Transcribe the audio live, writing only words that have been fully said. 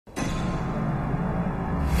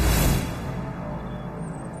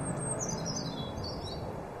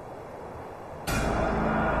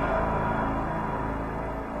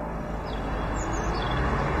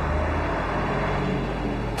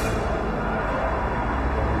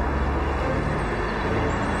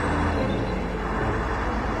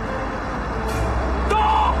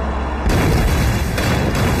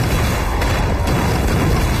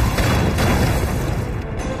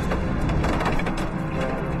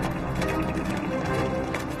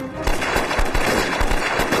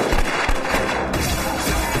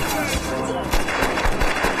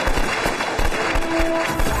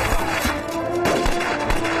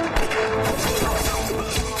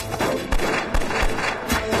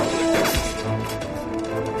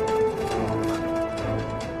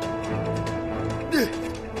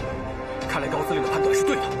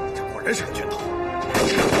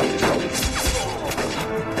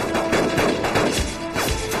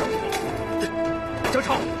小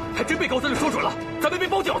超，还真被高司令说准了，咱们被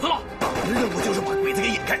包饺子了。我们的任务就是把鬼子给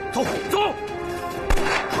引开。走，走！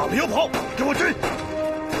他们要跑，给我追！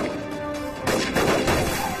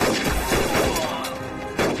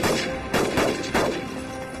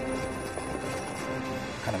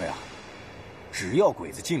看到没有？只要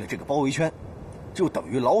鬼子进了这个包围圈，就等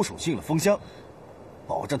于老鼠进了蜂箱，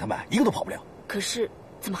保证他们一个都跑不了。可是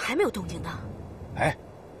怎么还没有动静呢？哎，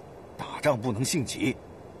打仗不能性急，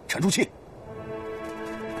沉住气。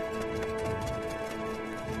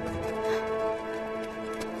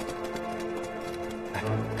哎，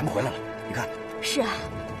他们回来了，你看。是啊。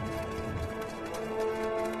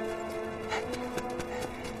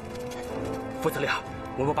副司令，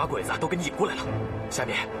我们把鬼子都给你引过来了，下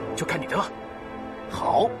面就看你的了。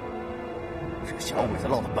好，这个小鬼子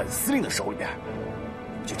落到本司令的手里边，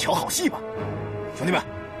你就瞧好戏吧。兄弟们，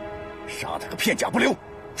杀他个片甲不留！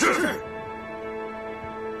是。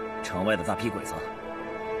城外的大批鬼子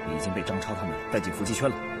已经被张超他们带进伏击圈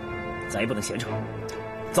了，咱也不能闲着。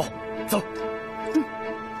走，走。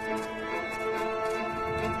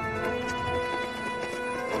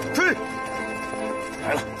追！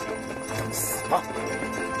来了，死吧！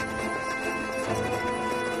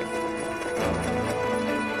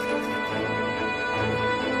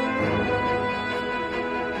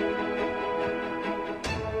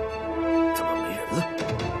怎么没人了？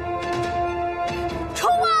冲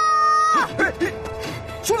啊！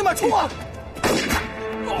兄弟们，冲啊！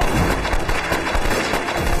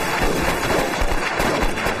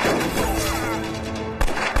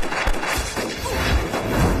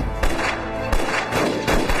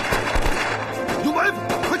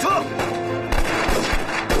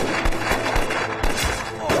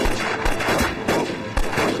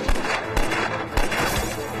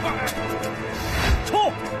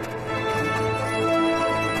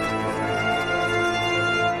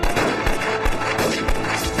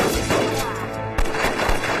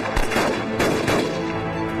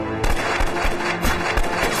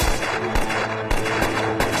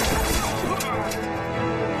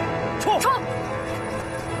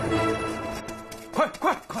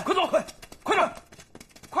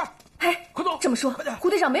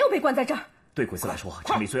关在这儿，对鬼子来说，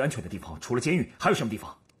城里最安全的地方除了监狱，还有什么地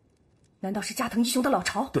方？难道是加藤义雄的老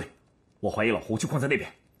巢？对，我怀疑老胡就关在那边。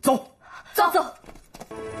走，走走。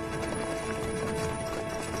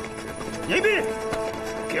严密，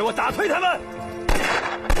给我打退他们！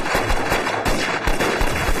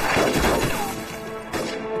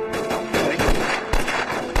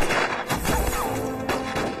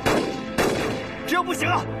这样不行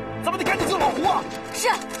啊，咱们得赶紧救老胡啊！是，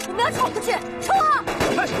我们要闯过去，冲啊！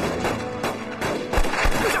哎，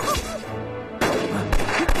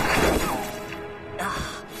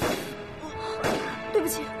对不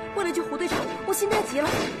起，为了救胡队长，我心太急了。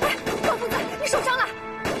哎，高疯子，你受伤了，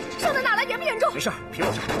伤的哪来严不严重？没事，凭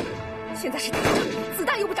我这。现在是打仗，子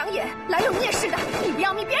弹又不长眼，来了你也是的，你不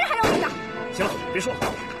要命，别人还要命呢。行了，别说了，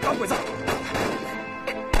打鬼子。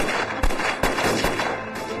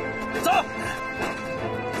走，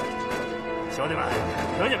兄弟们，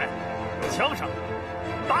听见没？枪声，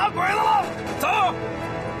打鬼子了！走，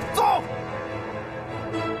走。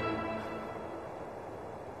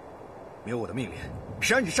没有我的命令，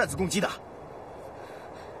谁让你擅自攻击的？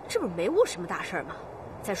这不是没误什么大事吗？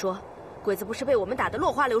再说，鬼子不是被我们打得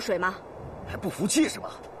落花流水吗？还不服气是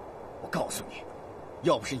吗？我告诉你，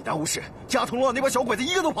要不是你耽误事，加藤罗那帮小鬼子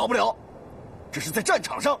一个都跑不了。这是在战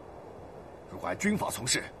场上，如果按军法从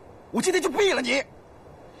事，我今天就毙了你！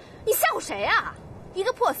你吓唬谁啊？一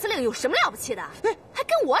个破司令有什么了不起的？还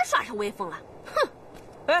跟我耍上威风了？哼！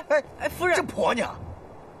哎，夫人，这婆娘！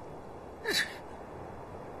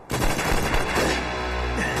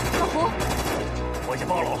老胡，我已经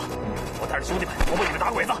报牢了，我带着兄弟们帮你们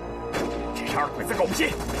打鬼子。这12鬼子狗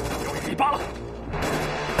屁，终于可以扒了！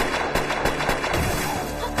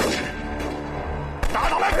打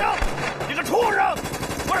倒来平，你个畜生！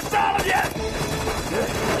我杀了你！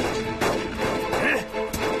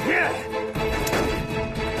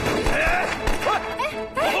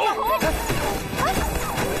老胡！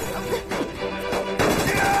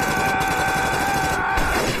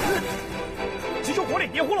集中火力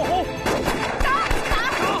掩护老胡！打！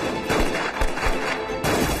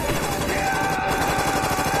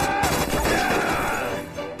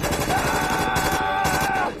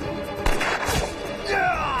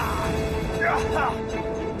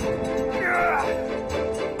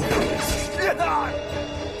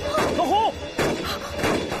老胡，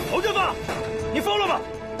侯正发，你疯了吗？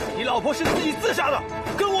你老婆是自己自杀的，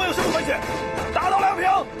跟我有什么关系？打倒梁平，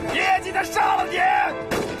业绩他杀了你！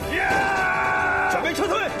准备撤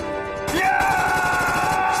退！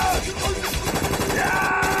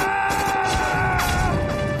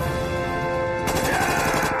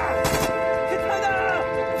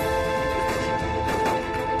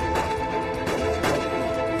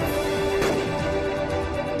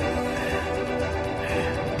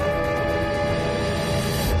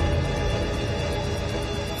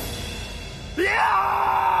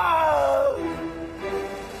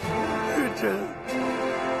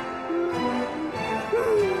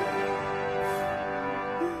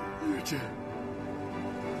志，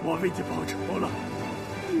我为你报仇了。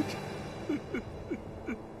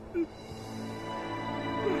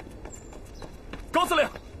高司令，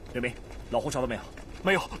刘明，老胡找到没有？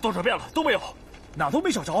没有，都找遍了，都没有，哪都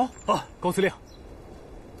没找着啊！高司令，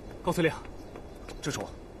高司令，这是我。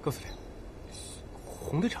高司令，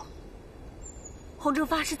洪队长，洪正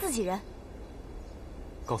发是自己人。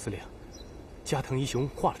高司令，加藤一雄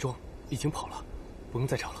化了妆，已经跑了，不用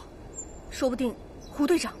再找了。说不定胡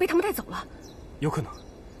队长被他们带走了。有可能。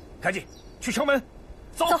赶紧去城门，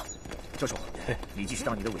走。走。这是我，你继续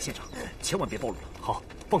当你的伪县长，千万别暴露了。好，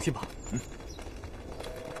放心吧。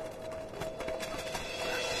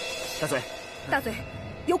大嘴，大嘴，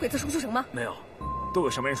有鬼子出城吗？没有，都有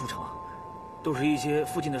什么人出城啊？都是一些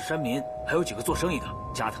附近的山民，还有几个做生意的。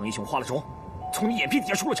加藤一雄化了妆，从你眼皮底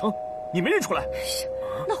下出了城，你没认出来？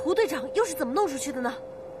那胡队长又是怎么弄出去的呢？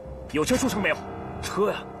有车出城没有？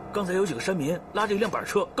车呀，刚才有几个山民拉着一辆板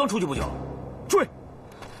车，刚出去不久。追！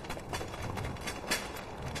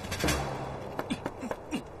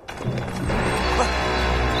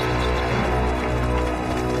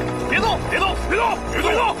别动！别动！别动！别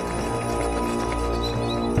动！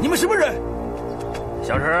你们什么人？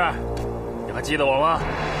小石，你还记得我吗？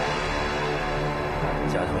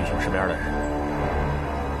加藤一雄身边的人。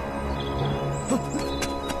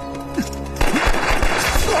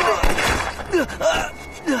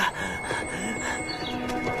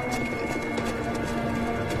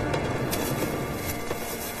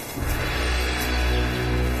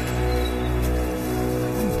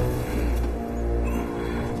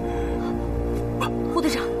胡队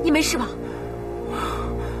长，你没事吧？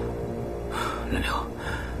兰柳，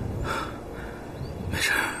没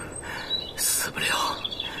事，死不了。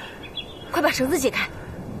快把绳子解开。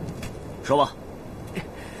说吧，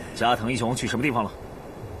加藤一雄去什么地方了？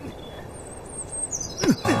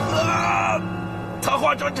他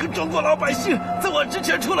化妆成中国老百姓，在我之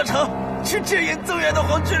前出了城，去接应增援的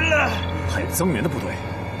皇军了。还有增援的部队？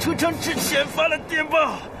出城之前发了电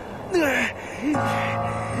报。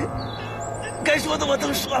该说的我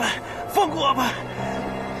都说了，放过我吧。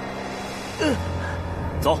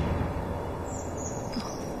走。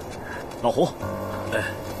老胡，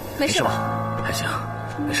没事吧？还行，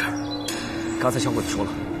没事。刚才小鬼子说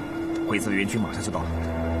了，鬼子的援军马上就到了，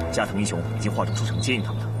加藤英雄已经化妆出城接应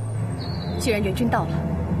他们了。既然援军到了，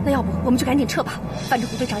那要不我们就赶紧撤吧，反正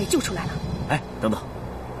胡队长也救出来了。哎，等等，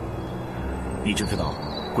你知不知道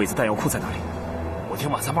鬼子弹药库在哪里？我听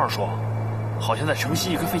马三炮说，好像在城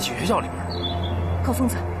西一个废弃学校里边。高疯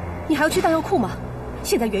子，你还要去弹药库吗？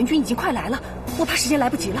现在援军已经快来了，我怕时间来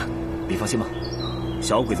不及了。你放心吧，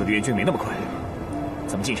小鬼子的援军没那么快，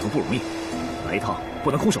咱们进城不容易，来一趟不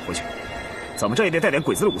能空手回去，咱们这也得带点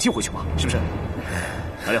鬼子的武器回去嘛，是不是？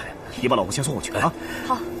来六，你把老胡先送过去啊。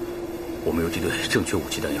好。我们有几队正缺武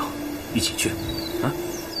器弹药，一起去。啊，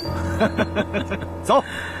走，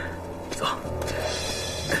走。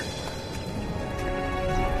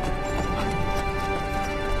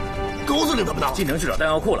高司令怎么的？进城去找弹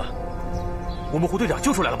药库了。我们胡队长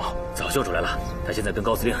救出来了吗？早救出来了，他现在跟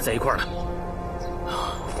高司令在一块儿呢。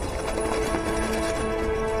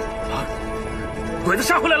鬼子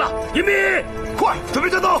杀回来了，隐蔽！快，准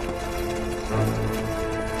备战斗！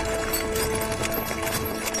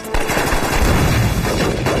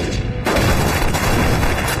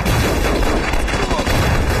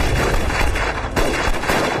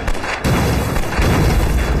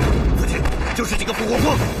父亲，就是几个复活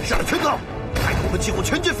狂，杀了全岛，害得我们几乎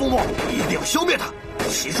全军覆没，一定要消灭他，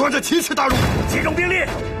洗刷这奇耻大辱！集中兵力，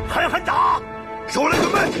狠狠打！手来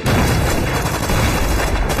准备！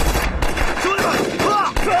兄弟们，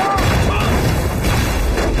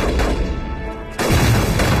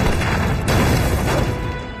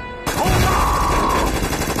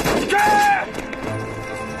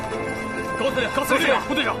高司令，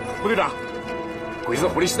胡队长，胡队长，鬼子的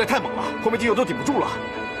火力实在太猛了，后面敌友都顶不住了。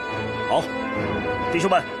好，弟兄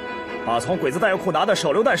们，把从鬼子弹药库拿的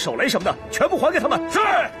手榴弹、手雷什么的全部还给他们。是，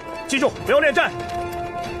记住不要恋战。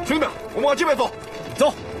兄弟们，我们往这边走。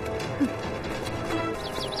走。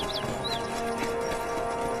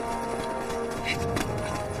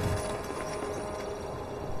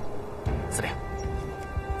司令，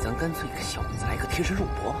咱干脆给小鬼子来个贴身肉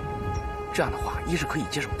搏，这样的话，一是可以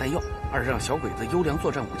节省弹药，二是让小鬼子优良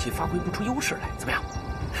作战武器发挥不出优势来，怎么样？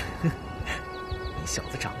你小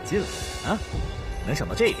子长进了啊，能想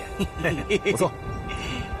到这一点，不错。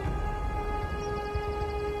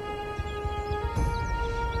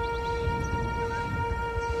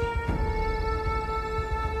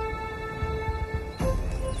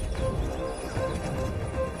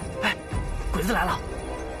哎，鬼子来了！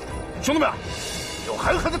兄弟们，要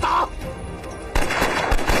狠狠的打！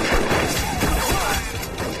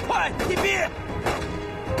隐蔽！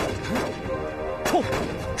冲！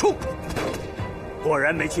冲！果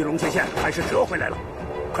然煤气溶切线还是折回来了，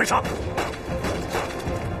快上！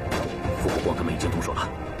副国光他们已经动手了，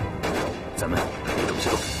咱们不准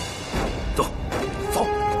行动。走，走！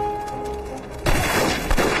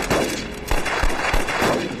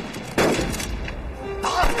打！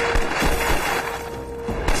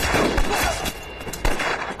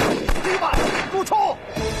立马给我冲！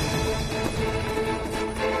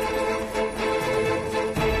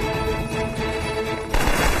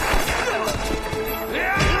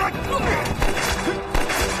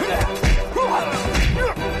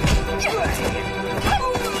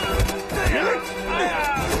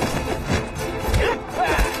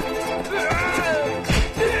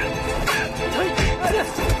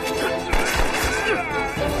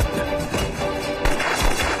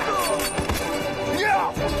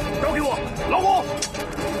交给我，老虎！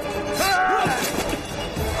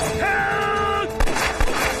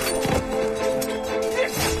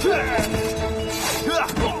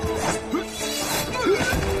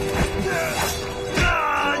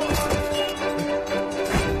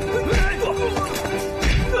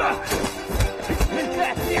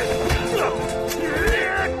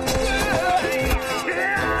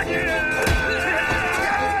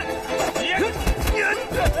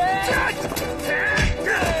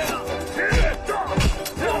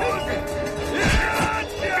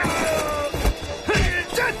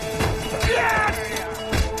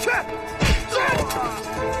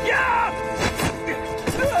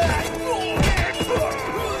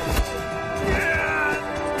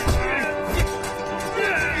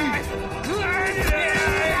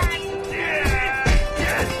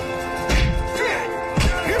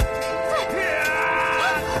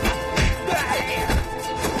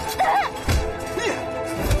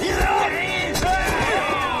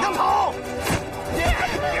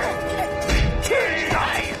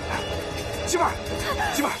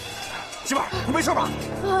媳妇儿，你没事吧？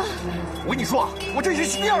我跟你说，我这已经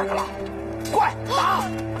是第二个了，快打！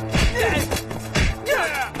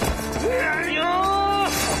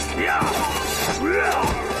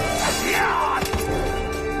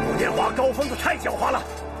电话高疯子太狡猾了，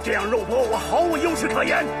这样肉搏我毫无优势可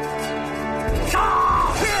言。杀！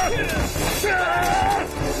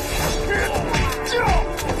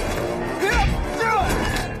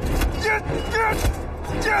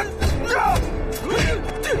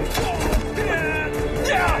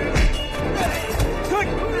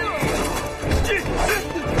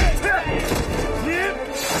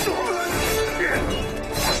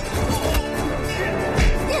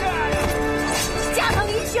加藤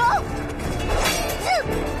英雄！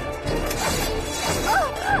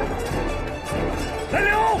来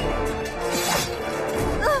溜！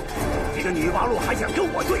你个女八路还想跟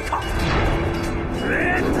我对抗？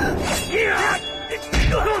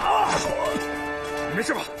没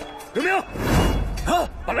事吧，刘明？啊，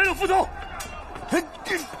把来六扶走！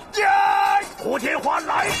胡天华，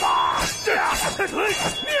来吧！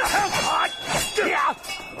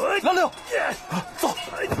老六，走！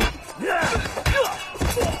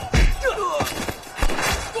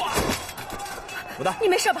武大，你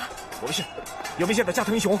没事吧？我没事。有没有见到加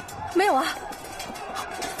藤英雄？没有啊。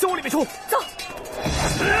再往里面冲！走！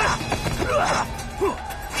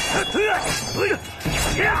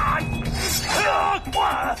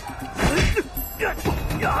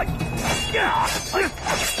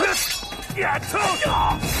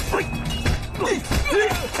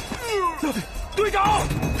队长，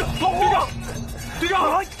队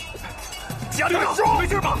长，加队长，没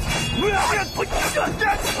事吧？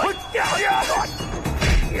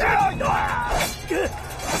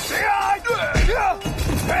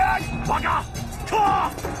八嘎，撤！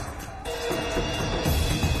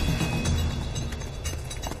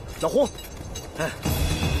老胡，哎，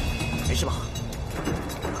没事吧？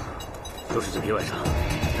都是昨天晚上，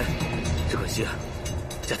哎，只可惜啊，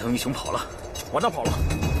加藤英雄跑了，往哪跑了？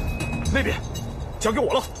那边，交给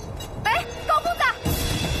我了。哎，高公子，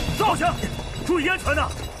赵强，注意安全呐！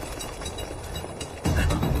哎，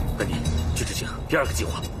赶紧去执行第二个计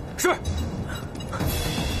划。是。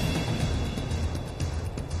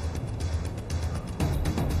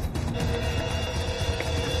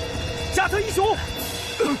加藤英雄，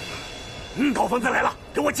高疯子来了，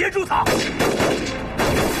给我截住他！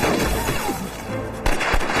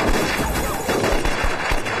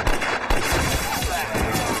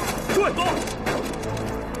追！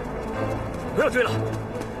不要追了，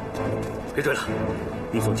别追了，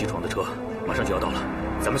运送机床的车马上就要到了，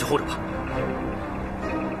咱们去候着吧。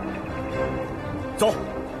走，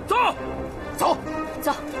走，走，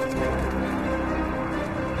走。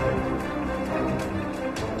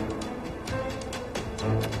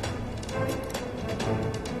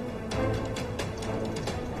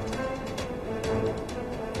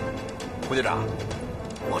队长，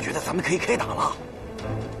我觉得咱们可以开打了。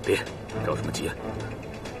别着什么急，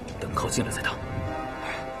等靠近了再打。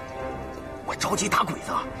我着急打鬼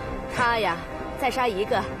子。他呀，再杀一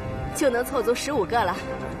个，就能凑足15个了。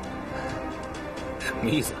什么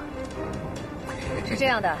意思？是这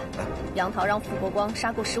样的，杨桃让傅国光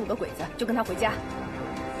杀够15个鬼子，就跟他回家。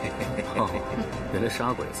哦，原来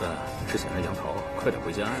杀鬼子是想让杨桃快点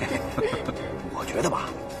回家呀。我觉得吧，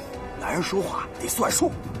男人说话得算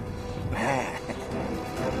数。哎，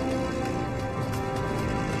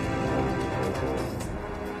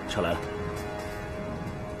车来了，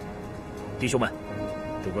弟兄们，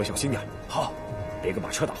都给我小心点。好，别给马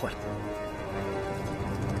车打坏了。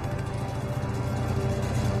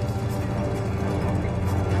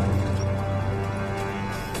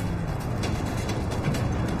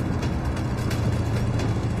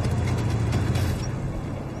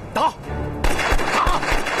打！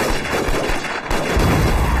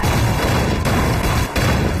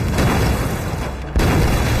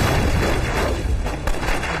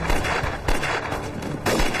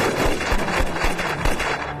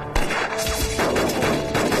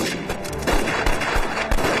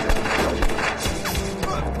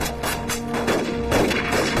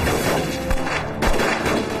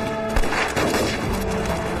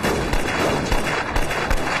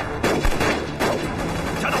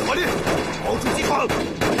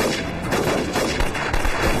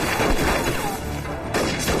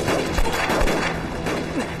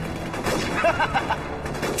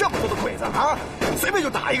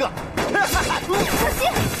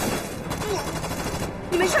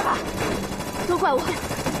你没事吧？都怪我。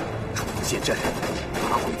出此陷阵，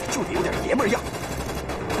打鬼子就得有点爷们儿样。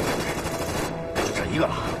就这一个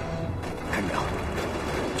了，看见没有？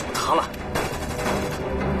就他了。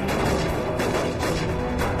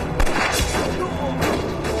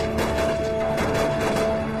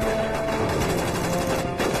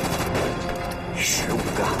15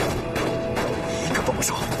个，一个都不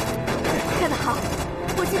少。干得好，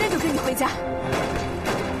我今天就跟你回家。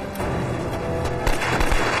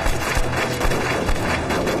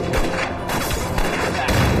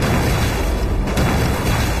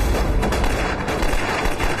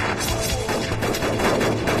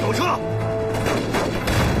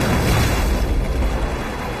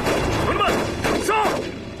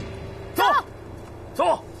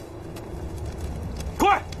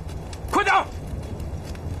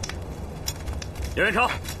杨元超，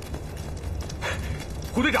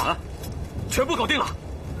胡队长啊，全部搞定了。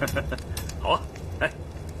好啊，哎，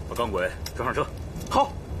把钢轨装上车。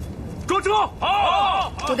好，装车。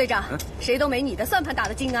好。胡队长，谁都没你的算盘打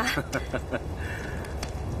得精啊。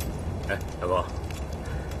哎，大哥，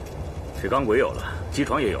这钢轨有了，机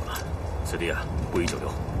床也有了，此地啊不宜久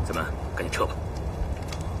留，咱们赶紧撤吧。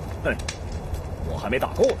哎，我还没打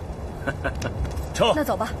够呢。撤。那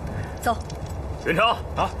走吧，走。元超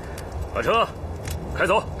啊，把车开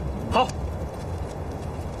走。好。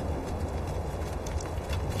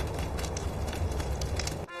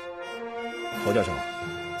侯教授，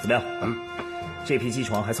怎么样？这批机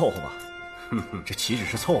床还凑合吧？这岂止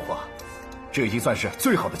是凑合，这已经算是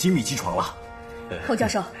最好的精密机床了。侯教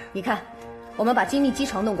授，你看，我们把精密机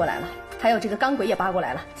床弄过来了，还有这个钢轨也扒过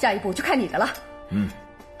来了，下一步就看你的了。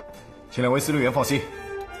请两位司令员放心，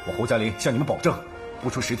我侯嘉林向你们保证，不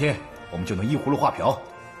出10天，我们就能依葫芦画瓢，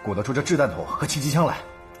鼓得出这掷弹筒和轻机枪来。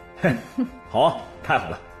嘿，好啊，太好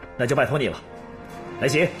了，那就拜托你了。来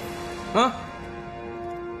袭。啊，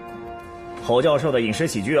侯教授的饮食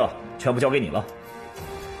起居啊，全部交给你了。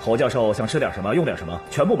侯教授想吃点什么，用点什么，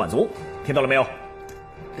全部满足，听到了没有？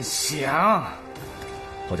行。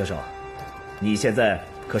侯教授，你现在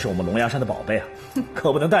可是我们龙牙山的宝贝啊，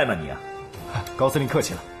可不能怠慢你啊。高司令客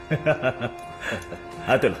气了。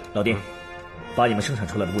哎，对了，老丁，把你们生产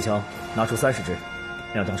出来的步枪拿出30支，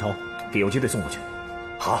让张超给游击队送过去。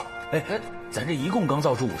好。哎，咱这一共刚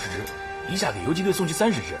造出50支，一下给游击队送去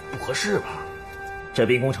30支，不合适吧？这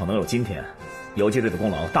兵工厂能有今天，游击队的功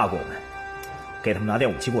劳大过我们，给他们拿点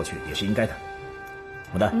武器过去也是应该的。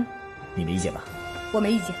牡丹，你没意见吧？我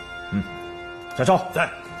没意见。张超在，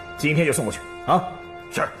今天就送过去啊。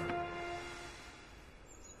是。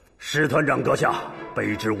师团长阁下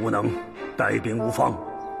卑职无能，带兵无方，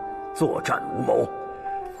作战无谋，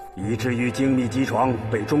以至于精密机床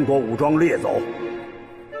被中国武装掠走，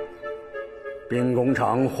兵工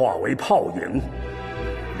厂化为泡影，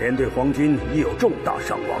连队皇军已有重大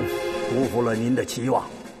伤亡，辜负了您的期望，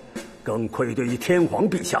更愧对于天皇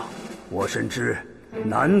陛下，我深知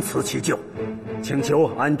难辞其咎，请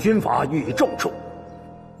求按军法予以重处，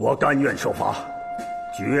我甘愿受罚，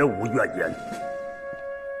绝无怨言。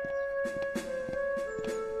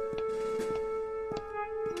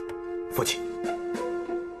父亲，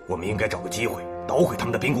我们应该找个机会捣毁他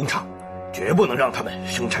们的兵工厂，绝不能让他们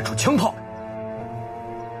生产出枪炮来。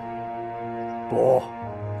不，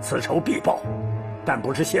此仇必报，但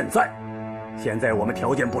不是现在。现在我们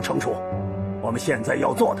条件不成熟，我们现在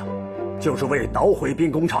要做的，就是为捣毁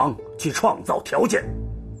兵工厂去创造条件。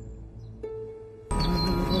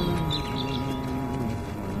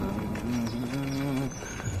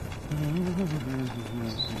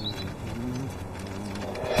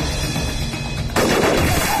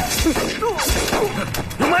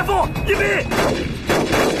有埋伏，隐蔽！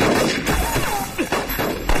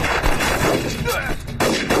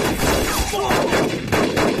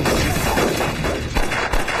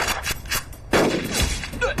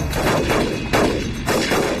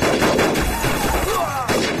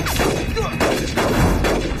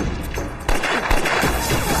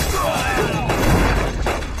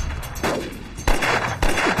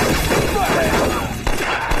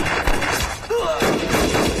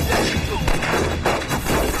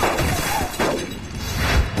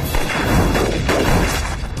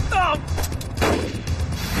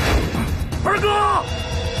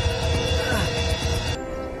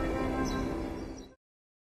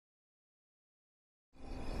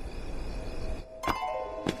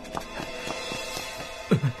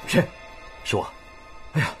谁？是我。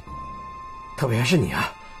哎呀，特委员是你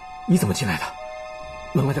啊！你怎么进来的？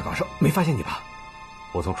门外的岗哨没发现你吧？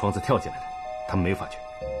我从窗子跳进来的，他们没发觉。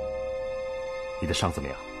你的伤怎么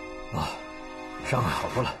样？哦，伤好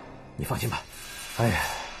多了，你放心吧。哎呀，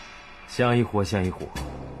想一伙想一伙，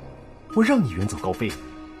我让你远走高飞，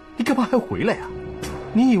你干嘛还回来啊？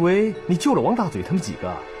你以为你救了王大嘴他们几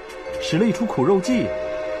个，使了一出苦肉计，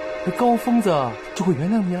那高疯子就会原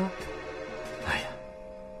谅你啊？哎呀，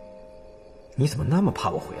你怎么那么怕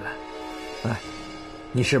我回来？哎，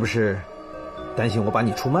你是不是担心我把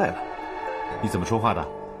你出卖了？你怎么说话的？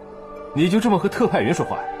你就这么和特派员说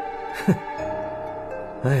话？哼！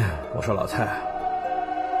哎呀，我说老蔡，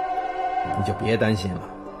你就别担心了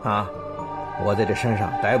啊！我在这山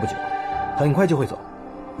上待不久，很快就会走，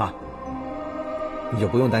啊，你就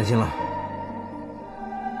不用担心了。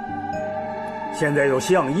现在有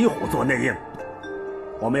向一虎做内应，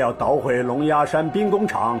我们要捣毁龙牙山兵工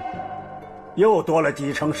厂，又多了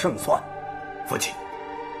几成胜算。父亲，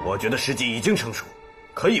我觉得时机已经成熟，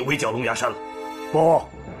可以围剿龙牙山了。不，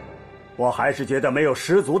我还是觉得没有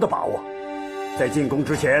十足的把握。在进攻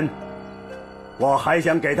之前，我还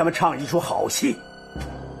想给他们唱一出好戏。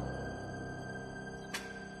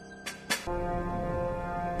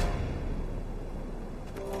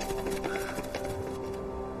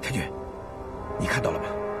太君，你看到了吗？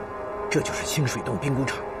这就是清水洞兵工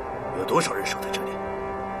厂。有多少人守在这里？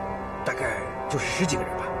大概就是10几个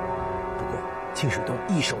人吧。不过清水洞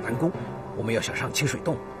易守难攻，我们要想上清水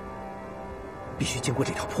洞，必须经过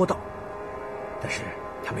这条坡道。但是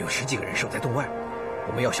他们有10几个人守在洞外，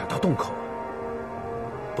我们要想到洞口，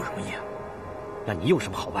不容易啊。那你有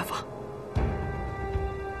什么好办法？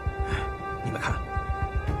你们看，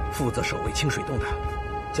负责守卫清水洞的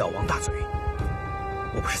叫王大嘴，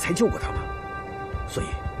我不是才救过他吗？所以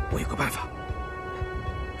我有个办法。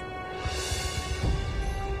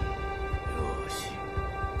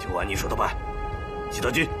就按你说的办。喜德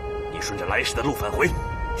军，你顺着来时的路返回，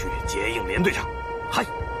去接应连队长。嗨。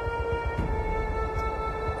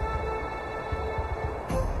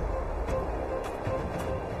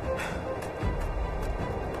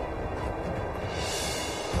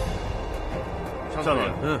上来。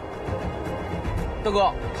大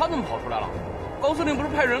哥，他怎么跑出来了？高司令不是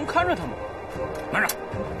派人看着他吗？慢着，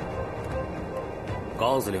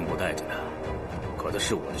高司令不带着他，可他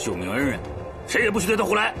是我的救命恩人，谁也不许对他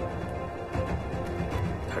胡来。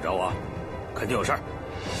他找我，肯定有事儿。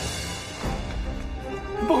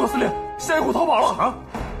报告司令，夏一虎逃跑了啊！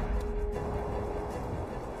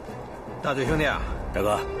大嘴兄弟啊，大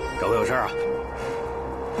哥，找我有事儿啊？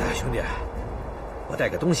哎，兄弟，我带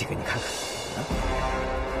个东西给你看看。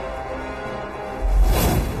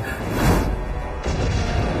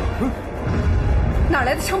哪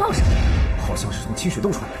来的枪炮声？好像是从清水洞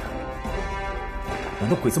传来的。难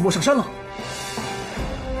道鬼子没上山了？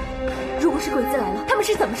如果是鬼子来了，他们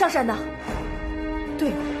是怎么上山的？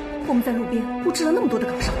对了，我们在路边布置了那么多的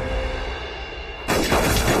岗哨。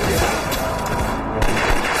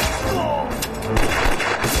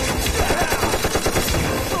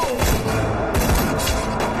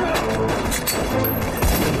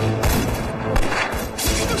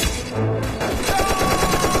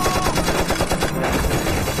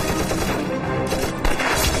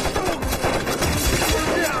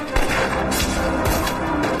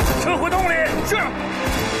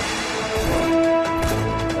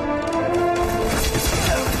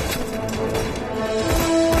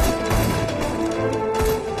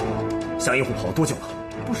一虎跑了多久了？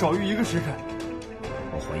不少于1个时辰。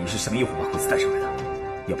我怀疑是向一虎把鬼子带上来的，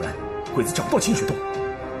要不然鬼子找不到清水洞。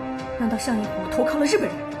难道向一虎投靠了日本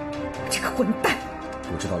人？这个混蛋！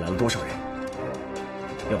不知道来了多少人。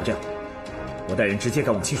要不这样，我带人直接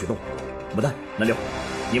赶往清水洞。牡丹、南流，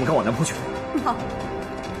你们赶往南坡去。好。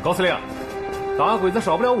高司令，档案鬼子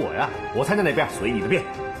少不了我呀，我参加哪边？随你的便。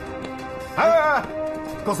哎，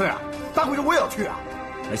高司令，大鬼子我也要去啊！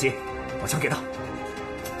来行，把枪给他。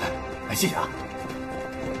哎，谢谢啊。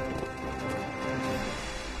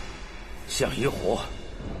向一虎，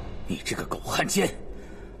你这个狗汉奸，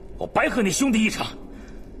我白和你兄弟一场，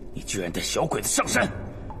你居然带小鬼子上山，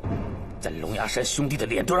在龙牙山兄弟的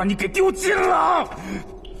脸都让你给丢尽了！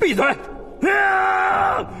闭嘴！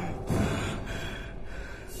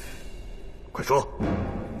快说，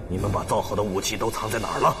你们把造好的武器都藏在哪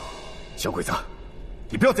儿了？小鬼子，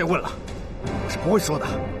你不要再问了，我是不会说的，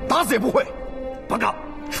打死也不会。报告，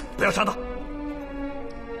不要杀他。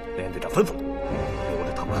连队长吩咐，留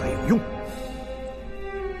着他们还有用。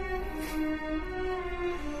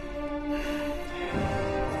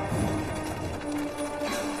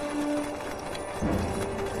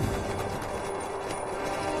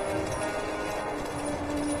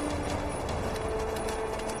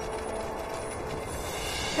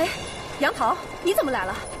哎，杨桃，你怎么来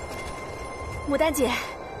了？牡丹姐，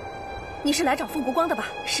你是来找傅国光的吧？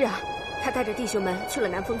是啊，他带着弟兄们去了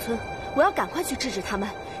南丰村，我要赶快去制止他们，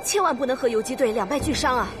千万不能和游击队两败俱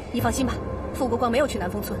伤啊！你放心吧，傅国光没有去南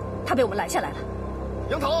丰村，他被我们拦下来了。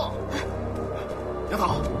杨桃，杨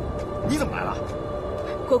桃，你怎么来了？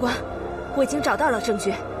国光，我已经找到了证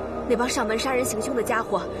据，那帮上门杀人行凶的家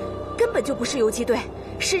伙，根本就不是游击队，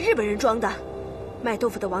是日本人装的。卖豆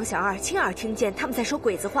腐的王小二亲耳听见他们在说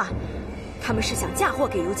鬼子话，他们是想嫁祸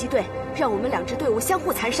给游击队，让我们2支队伍相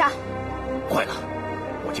互残杀。坏了，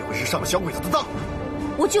我这回是上了小鬼子的当。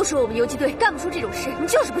我就说我们游击队干不出这种事，你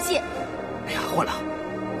就是不信。哎呀，坏了，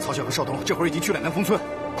曹晓和邵东这会儿已经去了南丰村，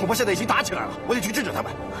恐怕现在已经打起来了，我得去制止他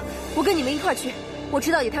们。我跟你们一块去，我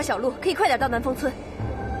知道有条小路可以快点到南丰村。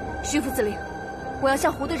徐副司令，我要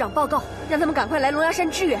向胡队长报告，让他们赶快来龙牙山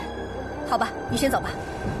支援。好吧，你先走吧，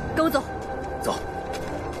跟我走。走。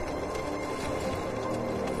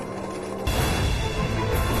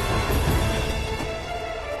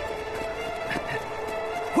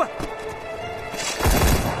快！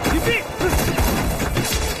你闭！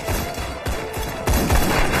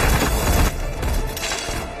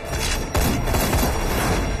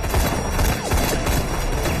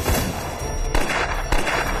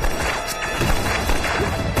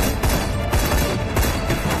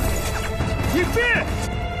你闭！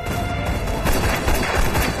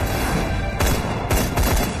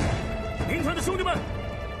民团的兄弟们，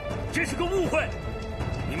这是个误会。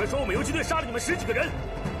你们说我们游击队杀了你们10几个人，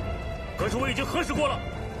可是我已经核实过了，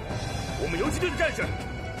我们游击队的战士，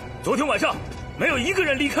昨天晚上没有1个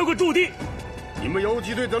人离开过驻地。你们游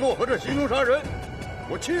击队在漯河这行凶杀人，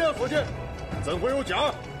我亲眼所见，怎会有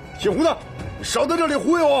假？姓胡的，你少在这里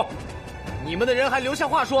忽悠我！你们的人还留下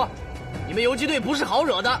话说，你们游击队不是好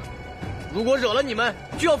惹的，如果惹了你们，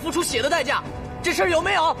就要付出血的代价。这事儿有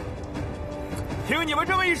没有？听你们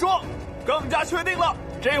这么一说，更加确定了，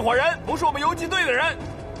这伙人不是我们游击队的人。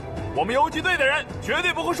我们游击队的人绝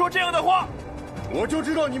对不会说这样的话。我就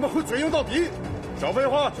知道你们会嘴硬到底。少废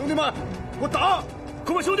话，兄弟们，给我打！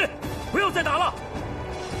各位兄弟，不要再打了。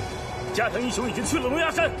加藤英雄已经去了龙牙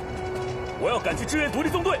山，我要赶去支援独立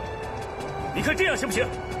纵队。你看这样行不行？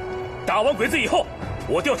打完鬼子以后，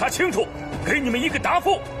我调查清楚，给你们一个答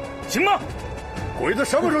复，行吗？鬼子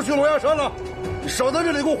什么时候去龙牙山了？你少在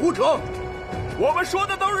这里给我胡扯！我们说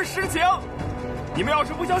的都是实情，你们要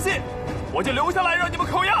是不相信，我就留下来让你们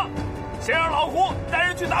扣押，先让老胡带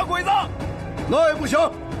人去打鬼子。那也不行，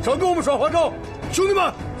少跟我们耍花招！兄弟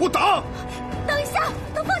们，给我打！等一下，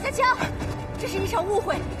都放下枪！这是一场误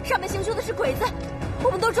会，上面行凶的是鬼子，我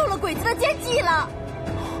们都中了鬼子的奸计了。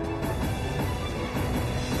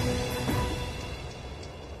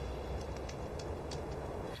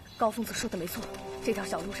高疯子说的没错，这条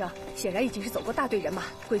小路上显然已经是走过大队人马，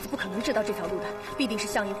鬼子不可能知道这条路的，必定是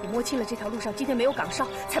向一虎摸清了这条路上今天没有岗哨，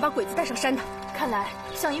才把鬼子带上山的。看来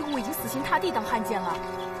向一虎已经死心塌地当汉奸了。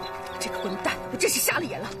这个混蛋，我真是瞎了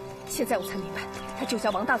眼了！现在我才明白，他救下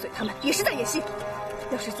王大嘴他们也是在演戏。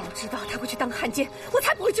要是早知道他会去当汉奸，我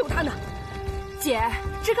才不会救他呢。姐，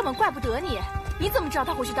这根本怪不得你，你怎么知道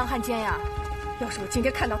他会去当汉奸呀？要是我今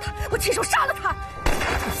天看到他，我亲手杀了他！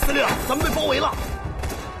司令，咱们被包围了。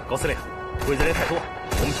高司令，鬼子人太多，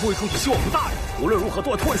我们突围出去希望不大呀。无论如何都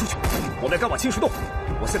要突围出去。我们要赶往清水洞，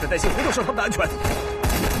我现在担心胡教授他们的安全。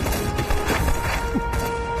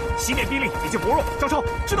西面兵力已经薄弱，张超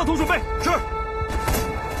知道多准备。是。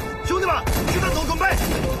兄弟们，了，子弹筒准备。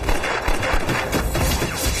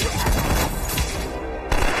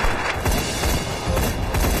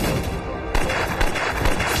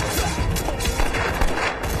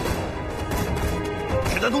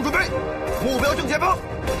子弹筒准备，目标正前方，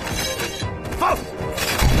放。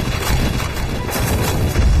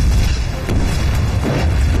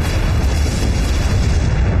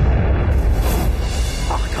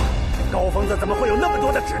高疯子怎么会有那么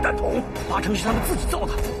多的子弹筒？八成是他们自己造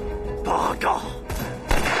的。八嘎！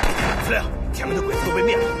司令，前面的鬼子都被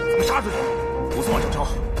灭了，咱们杀出去。不错，郑超，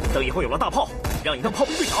等以后有了大炮，让你当炮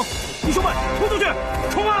兵队长。弟兄们，冲出去！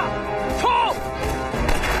冲啊！冲！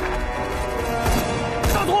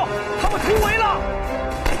大佐，他们突围了！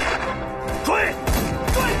追！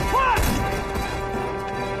快！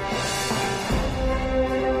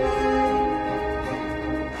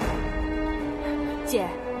姐，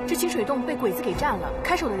这清水洞被鬼子给占了，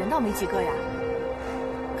看守的人倒没几个呀。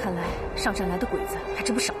看来上山来的鬼子还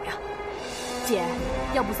真不少呀。姐，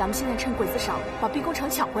要不咱们现在趁鬼子少，把兵工厂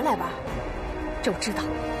抢回来吧？这我知道，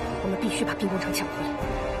我们必须把兵工厂抢回来。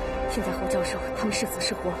现在侯教授他们是死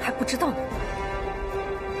是活还不知道呢。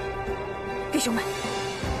弟兄们，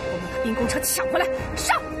我们把兵工厂抢回来，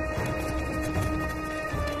上！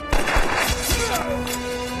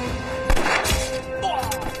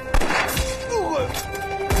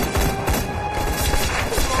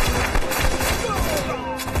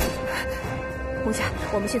红霞，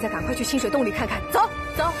我们现在赶快去清水洞里看看，走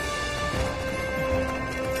走。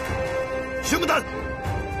兄弟们，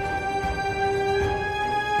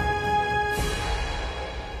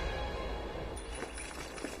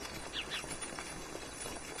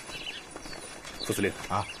副司令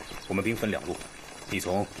啊，我们兵分两路，你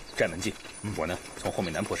从寨门进，我呢从后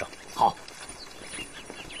面南坡上。好。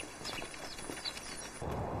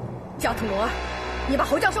加藤龙儿，你把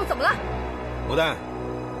侯教授怎么了？牡丹，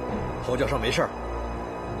侯教授没事儿，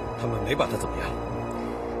他们没把他怎么样。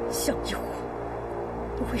向一虎，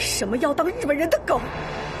你为什么要当日本人的狗？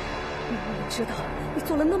明明知道你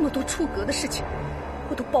做了那么多出格的事情，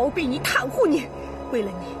我都包庇你、袒护你，为了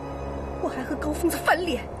你，我还和高疯子翻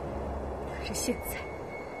脸。可是现在，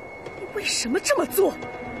你为什么这么做？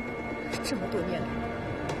这么多年来，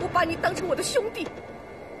我把你当成我的兄弟，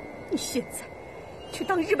你现在去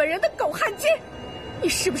当日本人的狗汉奸，你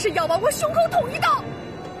是不是要往我胸口捅一刀？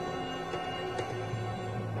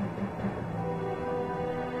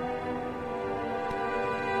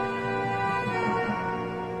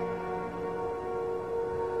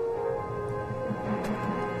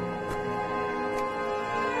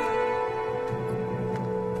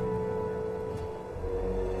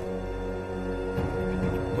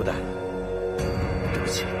牡丹，对不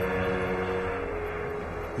起，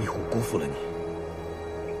一虎辜负了你。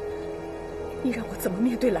你让我怎么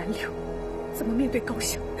面对蓝柳，怎么面对高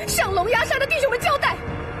翔，向龙牙山的弟兄们交代？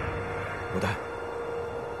牡丹，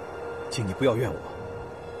请你不要怨我，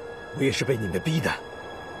我也是被你们逼的。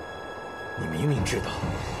你明明知道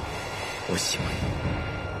我喜欢你，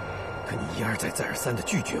可你一而再再而三的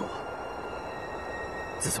拒绝我。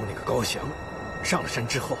自从那个高翔上了山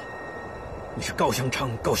之后，你是高翔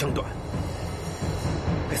长高翔短，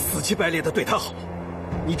还死乞白赖的对他好，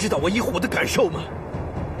你知道我一虎的感受吗？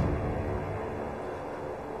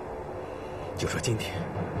就说今天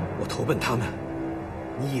我投奔他们，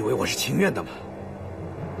你以为我是情愿的吗？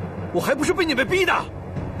我还不是被你们逼的。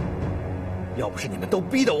要不是你们都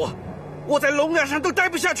逼得我在龙牙山都待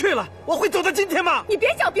不下去了，我会走到今天吗？你别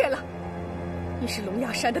狡辩了，你是龙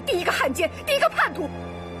牙山的第一个汉奸，第一个叛徒。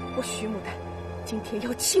我徐牡丹今天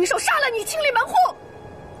要亲手杀了你，清理门户。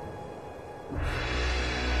牡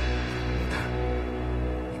丹，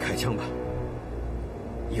你开枪吧，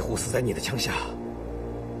一虎死在你的枪下，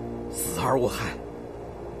死而无憾。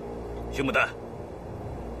徐牡丹，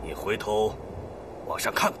你回头往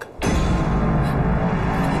上看看。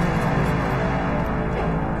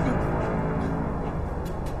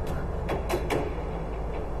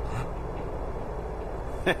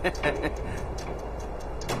徐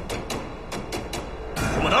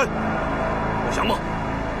牡丹，投降吗？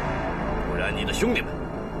不然你的兄弟们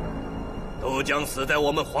都将死在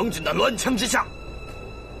我们皇军的乱枪之下。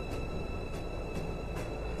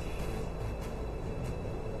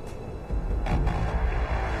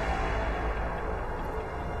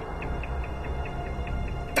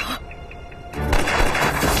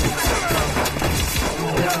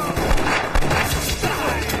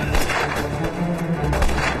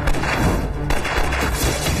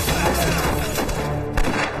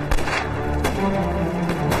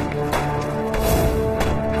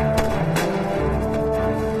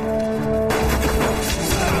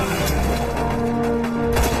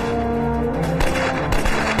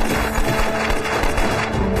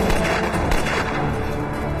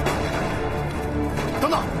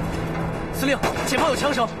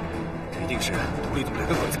帮手。一定是独立纵队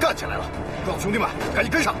跟鬼子干起来了，让兄弟们赶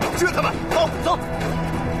紧跟上，支援他们。走走。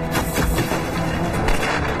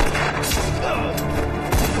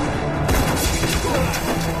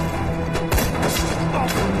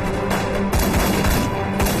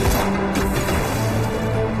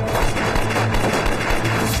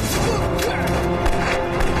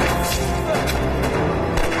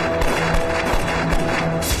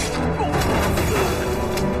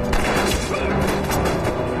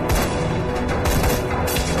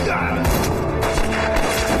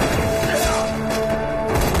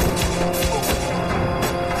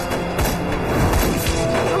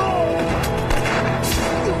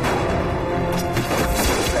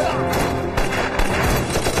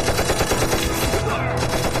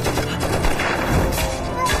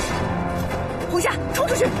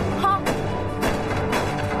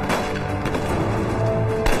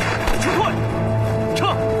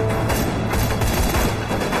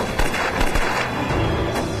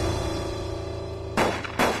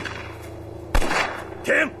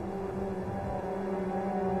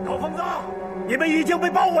被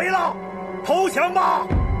包围了，投降吧！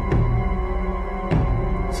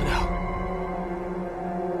司令，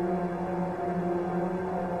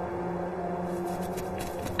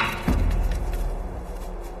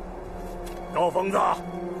高疯子，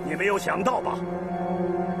你没有想到吧？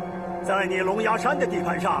在你龙牙山的地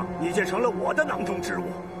盘上，你却成了我的囊中之物。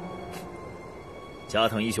加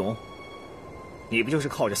藤一雄，你不就是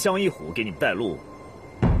靠着香衣虎给你们带路，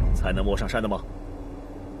才能摸上山的吗？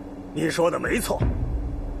你说的没错。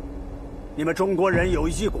你们中国人有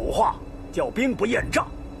一句古话，叫兵不厌诈。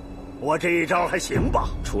我这一招还行吧？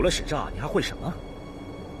除了使诈，你还会什么？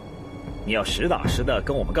你要实打实的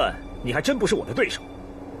跟我们干，你还真不是我的对手。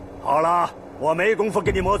好了，我没工夫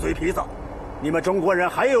跟你磨嘴皮子。你们中国人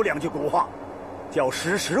还有2句古话，叫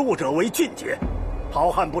识时务者为俊杰，好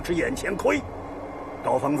汉不吃眼前亏。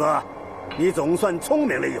高疯子，你总算聪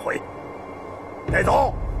明了一回。带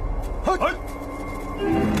走。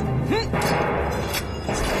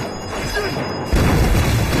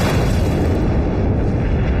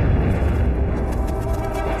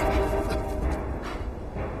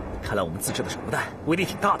看来我们自制的手榴弹威力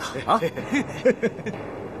挺大的啊！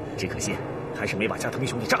只可惜还是没把加藤英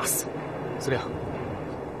雄给炸死。司令，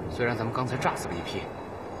虽然咱们刚才炸死了一批，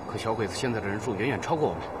可小鬼子现在的人数远远超过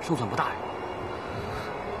我们，胜算不大呀。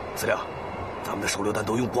司令，咱们的手榴弹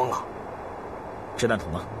都用光了，掷弹筒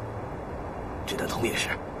呢？掷弹筒也是，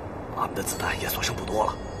俺们的子弹也所剩不多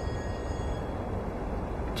了。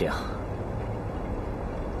这样，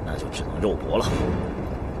那就只能肉搏了。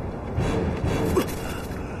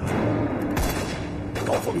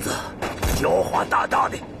高疯子，狡猾大大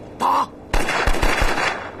的，打！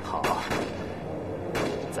好，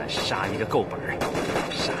再杀一个够本儿，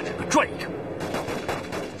杀这个赚一个。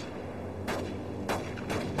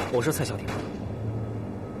我说蔡小弟，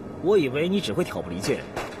我以为你只会挑拨离间，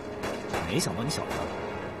没想到你小子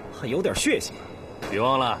还有点血性。别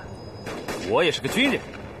忘了，我也是个军人。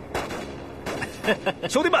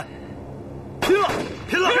兄弟们，拼了！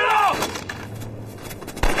拼了！拼了！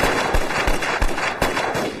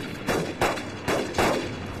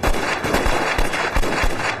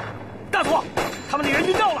大佐，他们的人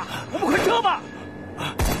晕到了，我们快撤吧！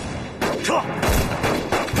撤！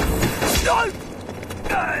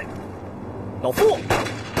老夫，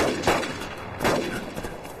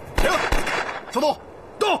停！收动！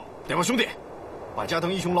动！两位兄弟，把加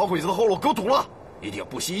藤一雄老鬼子的后路给我堵了！一定要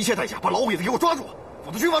不惜一切代价把老鬼子给我抓住，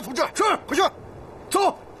否则军法处置。是，快去！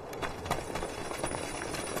走！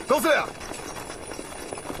高司令，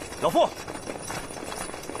老夫，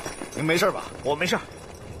您没事吧？我没事。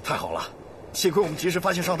太好了，幸亏我们及时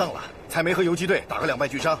发现上当了，才没和游击队打个2败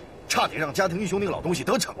俱伤，差点让加藤英雄那个老东西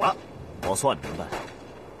得逞了。我算明白，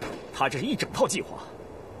他这是一整套计划，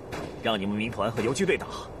让你们民团和游击队打，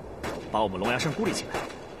把我们龙牙山孤立起来，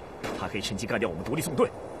他可以趁机干掉我们独立纵队。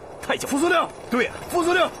太狡猾！副司令，对呀，副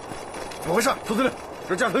司令，怎么回事？副司令，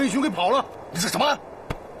这加藤英雄给跑了。你是什么？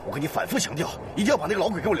我跟你反复强调，一定要把那个老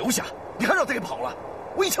鬼给我留下，你还让他给跑了，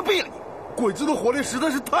我一枪毙了你！鬼子的火力实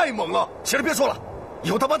在是太猛了。行了，别说了，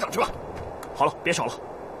以后当班长去吧。好了，别吵了，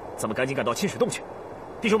咱们赶紧赶到清水洞去。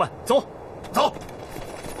弟兄们，走，走。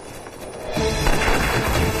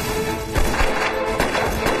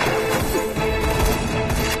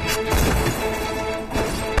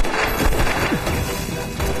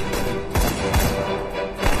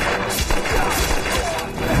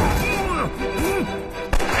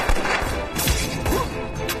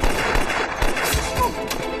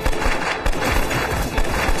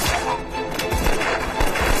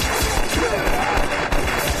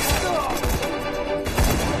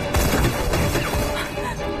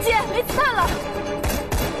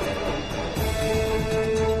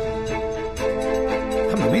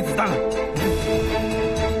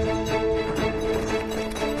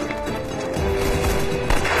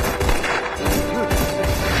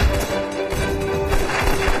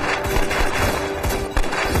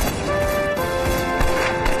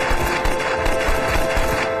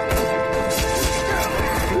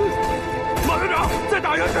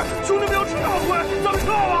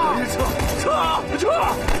撤！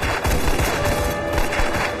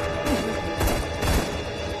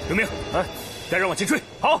刘明，哎，带人往前追。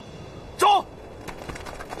好，走。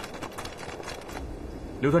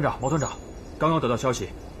刘团长、毛团长，刚刚得到消息，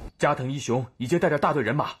加藤一雄已经带着大队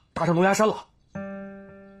人马搭上龙牙山了。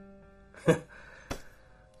哼，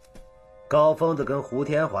高疯子跟胡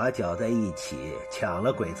天华搅在一起，抢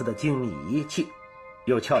了鬼子的精密仪器，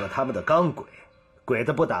又撬了他们的钢轨，鬼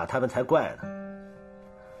子不打他们才怪呢。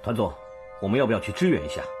团总，我们要不要去支援一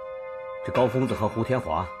下？这高疯子和胡天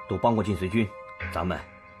华都帮过晋绥军，咱们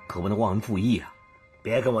可不能忘恩负义啊！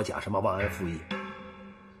别跟我讲什么忘恩负义。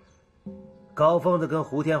高疯子跟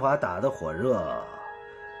胡天华打得火热，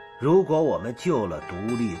如果我们救了独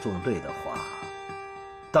立纵队的话，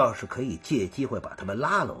倒是可以借机会把他们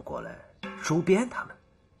拉拢过来，收编他们。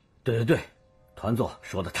对对对，团总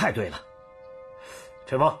说的太对了。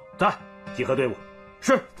陈峰在，集合队伍。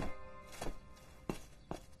是。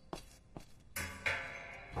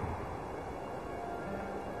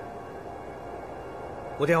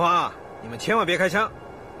胡天华，你们千万别开枪，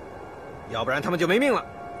要不然他们就没命了。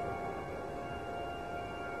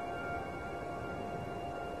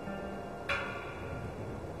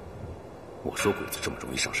我说鬼子这么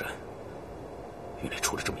容易上山，原来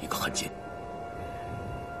出了这么一个汉奸。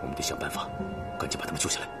我们得想办法，赶紧把他们救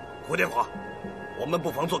下来。胡天华，我们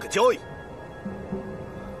不妨做个交易。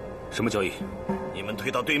什么交易？你们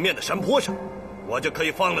推到对面的山坡上，我就可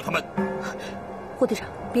以放了他们。胡队长，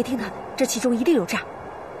别听他的，这其中一定有诈。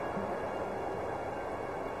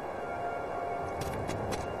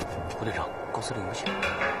胡队长，高司令有请。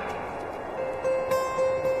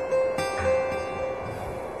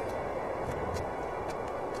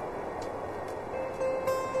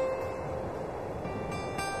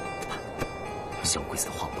小鬼子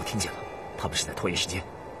的话我都听见了，他们是在拖延时间。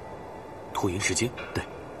拖延时间？对。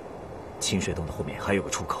清水洞的后面还有个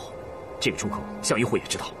出口，这个出口向一会也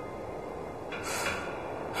知道。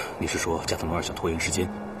你是说加藤龙二想拖延时间，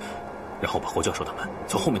然后把侯教授他们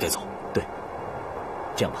从后面带走？对。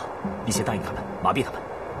这样吧，你先答应他们，麻痹他们，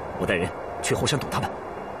我带人去后山堵他们。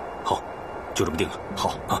好，就这么定了。好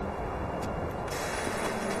啊。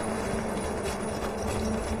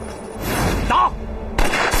打！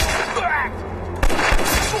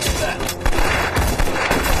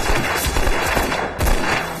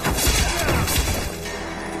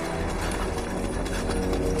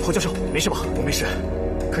侯教授，没事吧？我没事，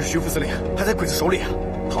可是徐副司令还在鬼子手里啊。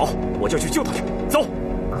好，我就去救他去。走。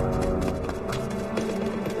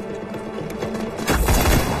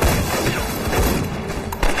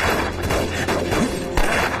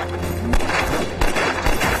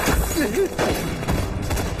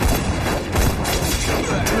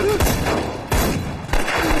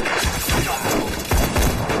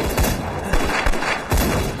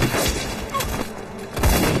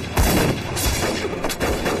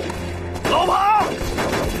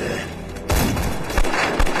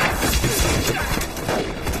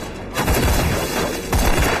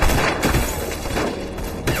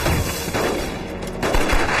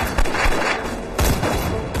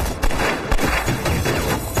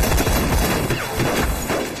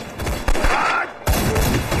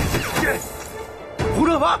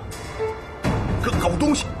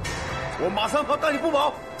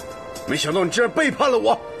没想到你竟然背叛了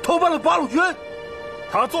我，投奔了八路军。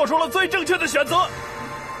他做出了最正确的选择。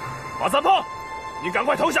马三胖，你赶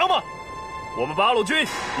快投降吧！我们八路军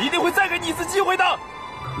一定会再给你一次机会的。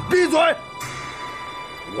闭嘴！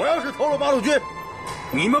我要是投了八路军，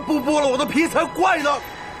你们不剥了我的皮才怪呢。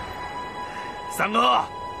三哥，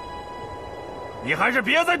你还是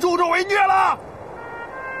别再助纣为虐了。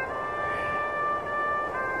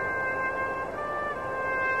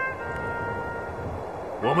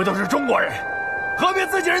我们都是中国人，何必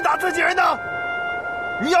自己人打自己人呢？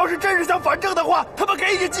你要是真是想反正的话，他们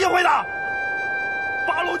给你机会的。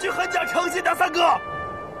八路军很讲诚信的，三哥，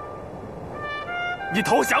你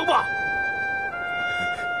投降吧。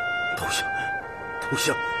投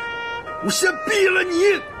降！我先毙了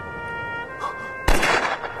你！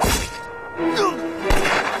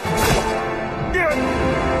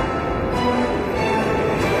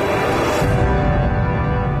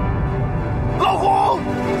老胡，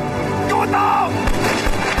给我打！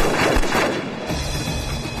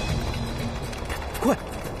快！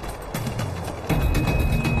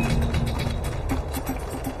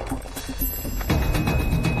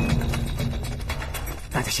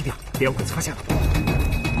大家心定，别让鬼子发现了。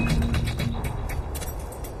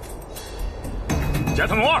加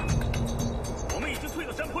藤龙二，我们已经退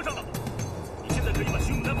到山坡上了，你现在可以把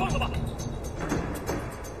徐牡丹放了吧？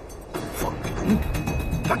放人！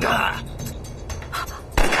放开！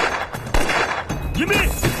隐蔽！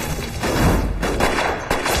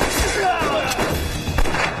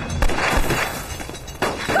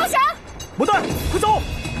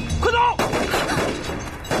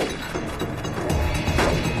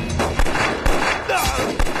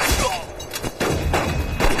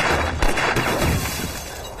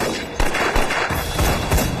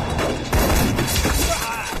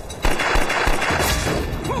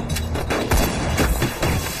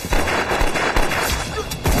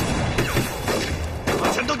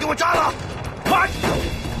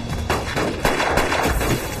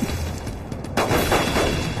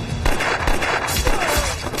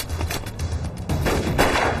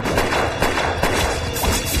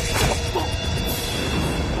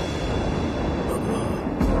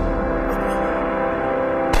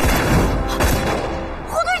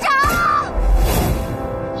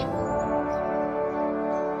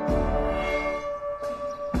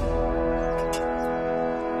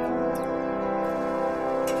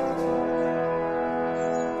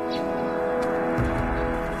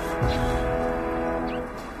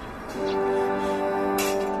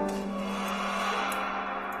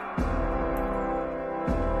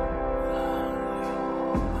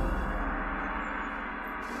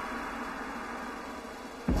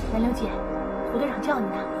刘姐，胡队长叫你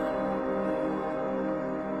呢。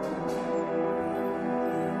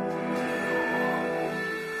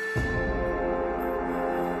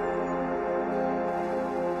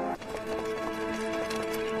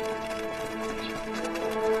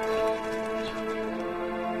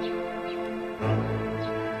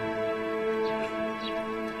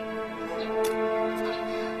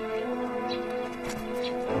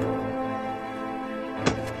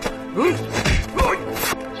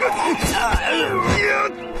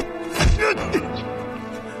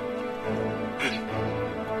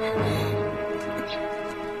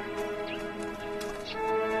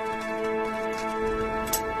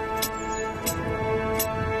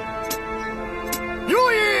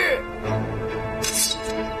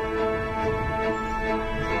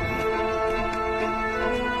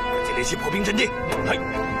联系破冰阵地。はい。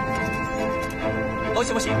も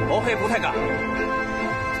しもし，某会不太敢。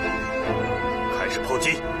开始炮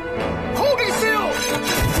击。炮给谁哦？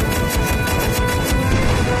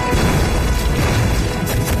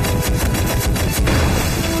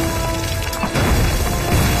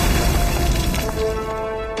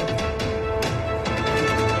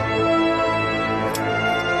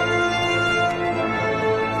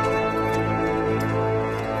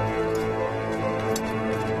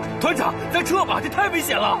团长，咱撤吧，这太危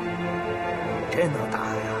险了。真能打呀！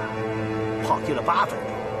炮击了8分钟。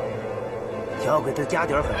小鬼子家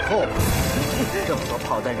底儿很厚，这么多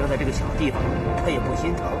炮弹扔在这个小地方，他也不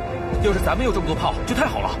心疼。要是咱们有这么多炮，就太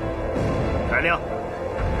好了。传令，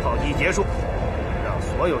炮击结束，让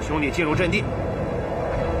所有兄弟进入阵地。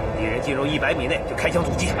敌人进入100米内就开枪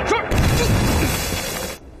阻击。是。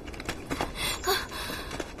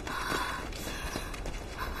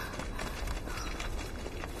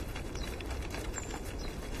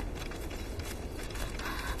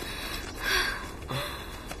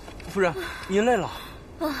夫人，您累了。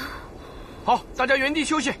好，大家原地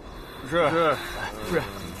休息。是。夫人，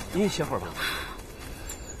您也歇会儿吧。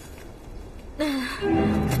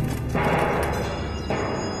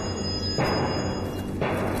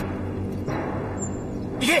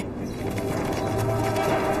你给。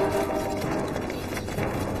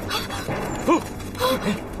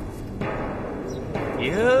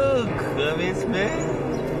哟，可没错。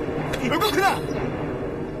不可能！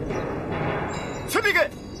全别给！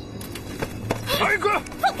来一个！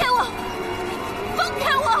放开我！放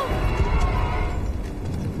开我！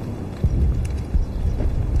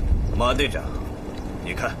马队长，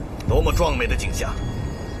你看，多么壮美的景象！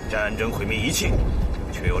战争毁灭一切，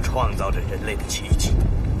却又创造着人类的奇迹。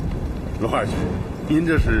龙二军，您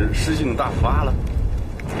这是诗性大发了。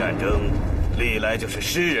战争历来就是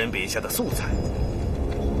诗人笔下的素材。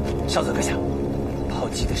少佐阁下，炮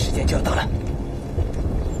击的时间就要到了。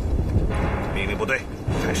命令部队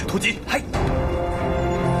开始突击。嗨！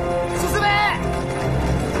苏四妹，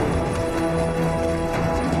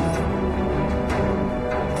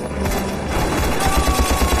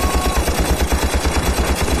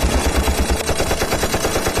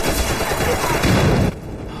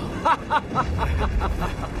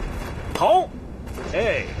好，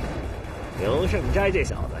哎，刘胜斋这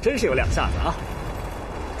小子真是有两下子啊！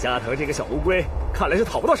加藤这个小乌龟，看来是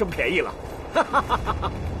讨不到什么便宜了。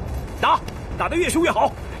打得越凶越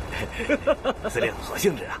好。司令好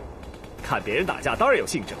兴致啊！看别人打架当然有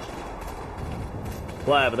兴致了。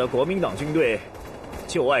怪不得国民党军队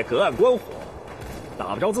就爱隔岸观火，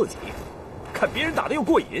打不着自己，看别人打得又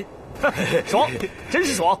过瘾，爽，真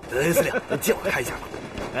是爽。司令，借我看一下吧。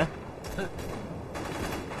嗯。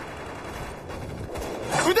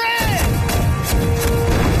部队！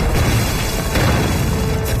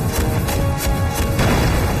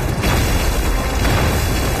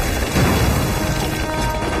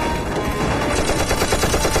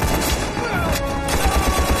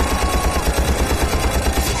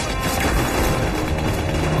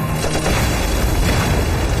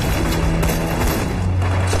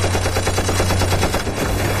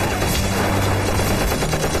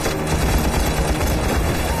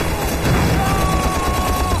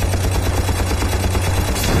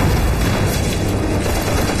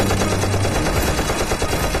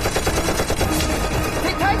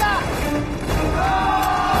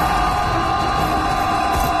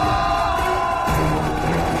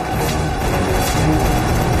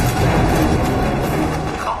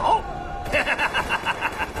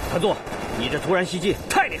突然袭击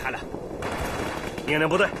太厉害了！命令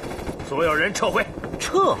部队，所有人撤回。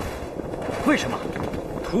撤？为什么？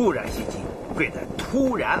突然袭击，贵在“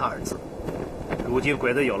突然”二字。如今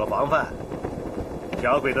鬼子有了防范，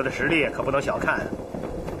小鬼子的实力可不能小看。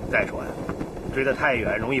再说呀，追得太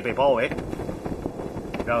远容易被包围，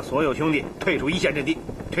让所有兄弟退出一线阵地。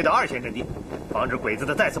退到2线阵地，防止鬼子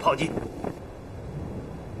的再次炮击。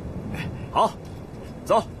好，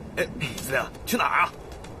走。司令，去哪儿啊？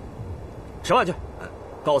吃饭去。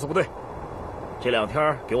告诉部队，这2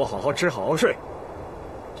天给我好好吃，好好睡。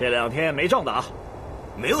这2天没仗打。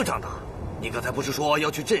没有仗打？你刚才不是说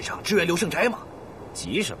要去镇上支援刘胜斋吗？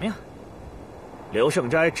急什么呀？刘胜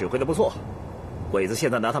斋指挥的不错，鬼子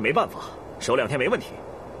现在拿他没办法，守2天没问题。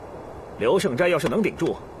刘胜斋要是能顶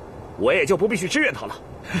住，我也就不必去支援他了。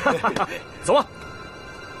走吧。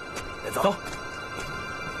走。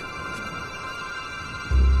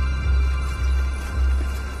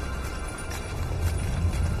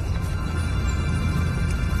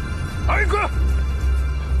挨个！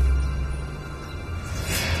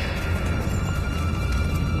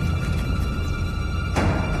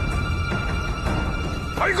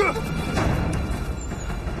挨个！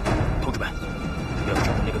同志们，不要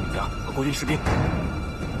伤害那个女的和国军士兵。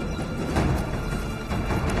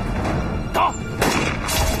打！快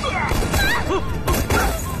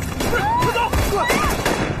走！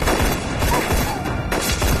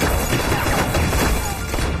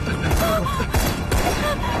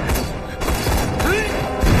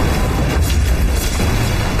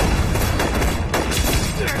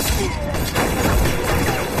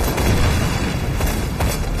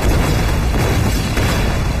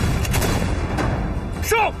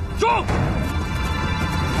上！上！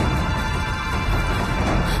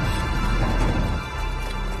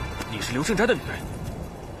你是刘胜斋的女人，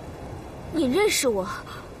你认识我？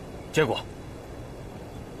见过。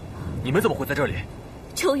你们怎么会在这里？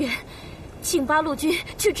求援，请八路军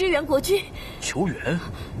去支援国军。求援？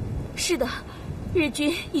是的，日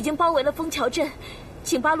军已经包围了枫桥镇，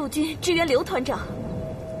请八路军支援刘团长。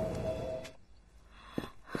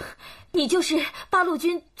你就是八路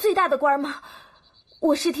军最大的官吗？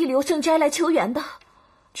我是替刘胜斋来求援的。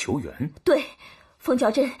求援？对，枫桥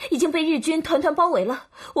镇已经被日军团团包围了，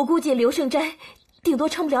我估计刘胜斋顶多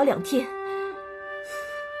撑不了2天。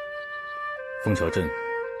枫桥镇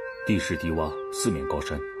地势低洼，四面高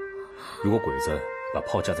山，如果鬼子把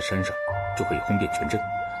炮架在山上，就可以轰遍全镇。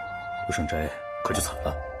刘胜斋可就惨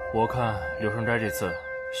了。我看刘胜斋这次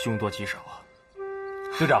凶多吉少啊。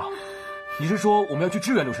队长，你是说我们要去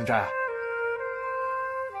支援刘胜斋啊？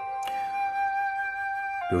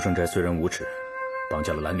刘胜斋虽然无耻，绑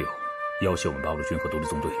架了蓝柳，要挟我们八路军和独立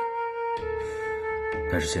纵队，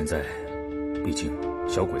但是现在，毕竟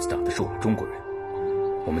小鬼子打的是我们中国人，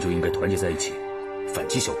我们就应该团结在一起，反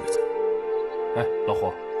击小鬼子。哎，老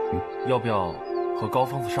胡，要不要和高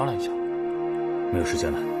疯子商量一下？没有时间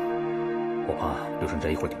了，我怕刘胜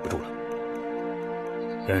斋一会儿顶不住了。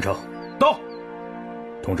杨元超，到，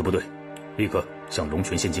通知部队，立刻向龙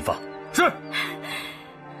泉县进发。是。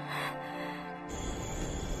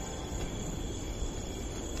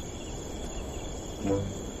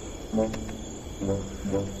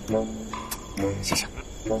谢谢。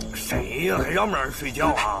谁呀？还让不让人睡觉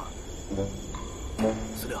啊？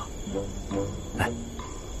司令，来，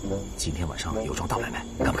今天晚上有桩大买卖，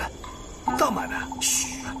干不干？大买卖？嘘，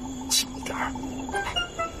轻一点儿。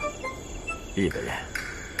日本人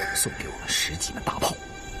送给我们10几门大炮。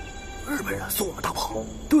日本人送我们大炮？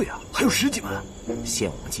对啊，还有10几门。限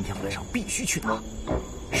我们今天晚上必须去拿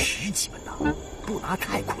，10几门呢，不拿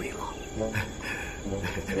太亏了。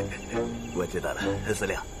我知道了，司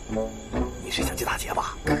令，你是想去打劫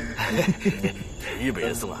吧？日本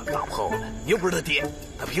人送俺大炮呢，你又不是他爹，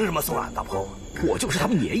他凭什么送俺大炮啊？我就是他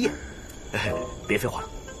们爷爷。别废话了，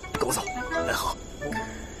跟我走。哎，好。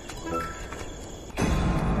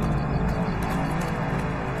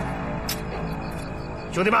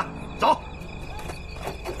兄弟们，走！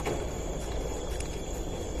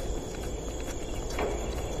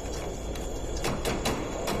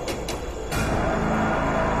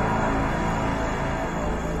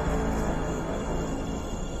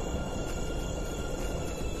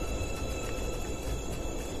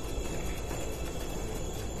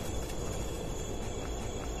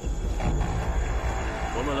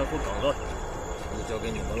我们来回岗了，就交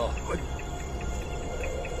给你们了。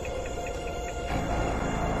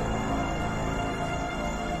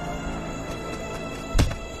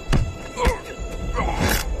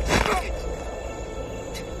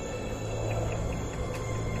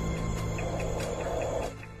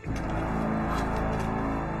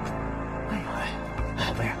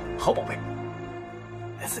宝贝，好宝贝。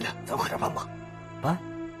哎，司令，咱快点搬吧。搬？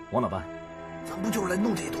往哪搬？咱不就是来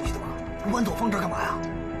弄这些东西的吗？弯头放这儿干嘛呀？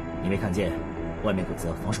你没看见外面鬼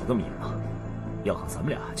子防守那么严吗？要靠咱们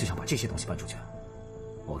俩就想把这些东西搬出去，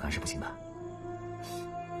我看是不行的。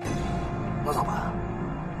那咋办啊？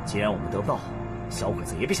既然我们得不到，小鬼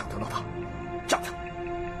子也别想得到它，炸它。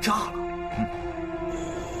炸了？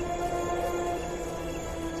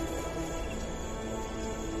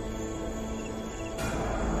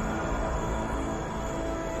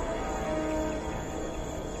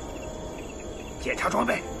检查装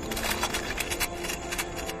备。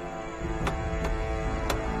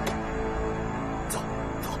走。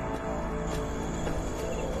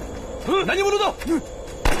南京不能动。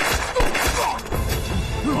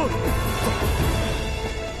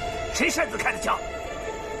谁擅自开的枪？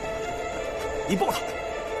你抱他。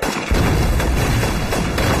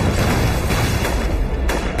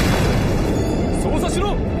搜索行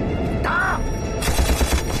动，打！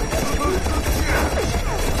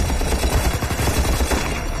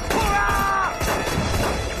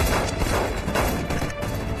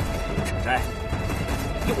沈斋，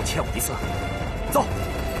又欠我一次，走。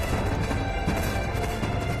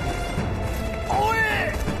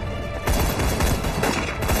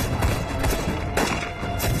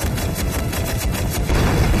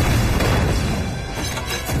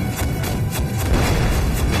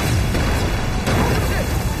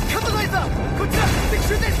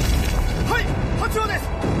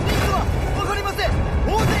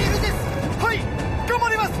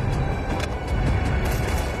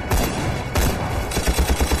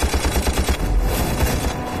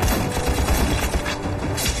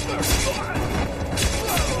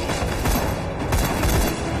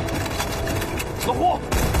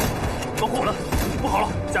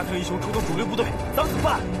英雄出动主流部队，咱们怎么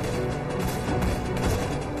办？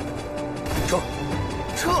撤！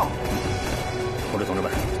部队同志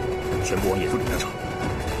们，全部往野猪岭上撤！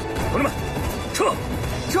同志们，撤！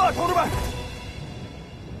同志们！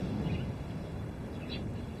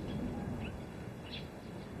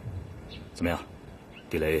怎么样？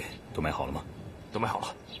地雷都埋好了吗？都埋好了。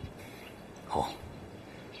好。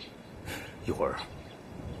一会儿，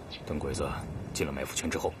等鬼子进了埋伏圈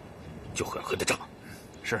之后，就狠狠的炸。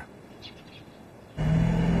是。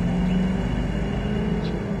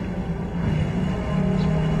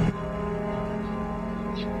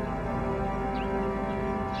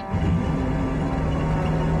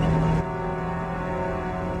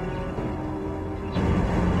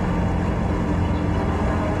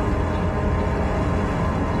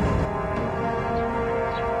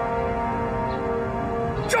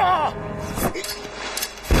炸！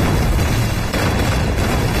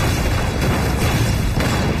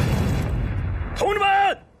同志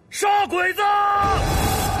们，杀鬼子！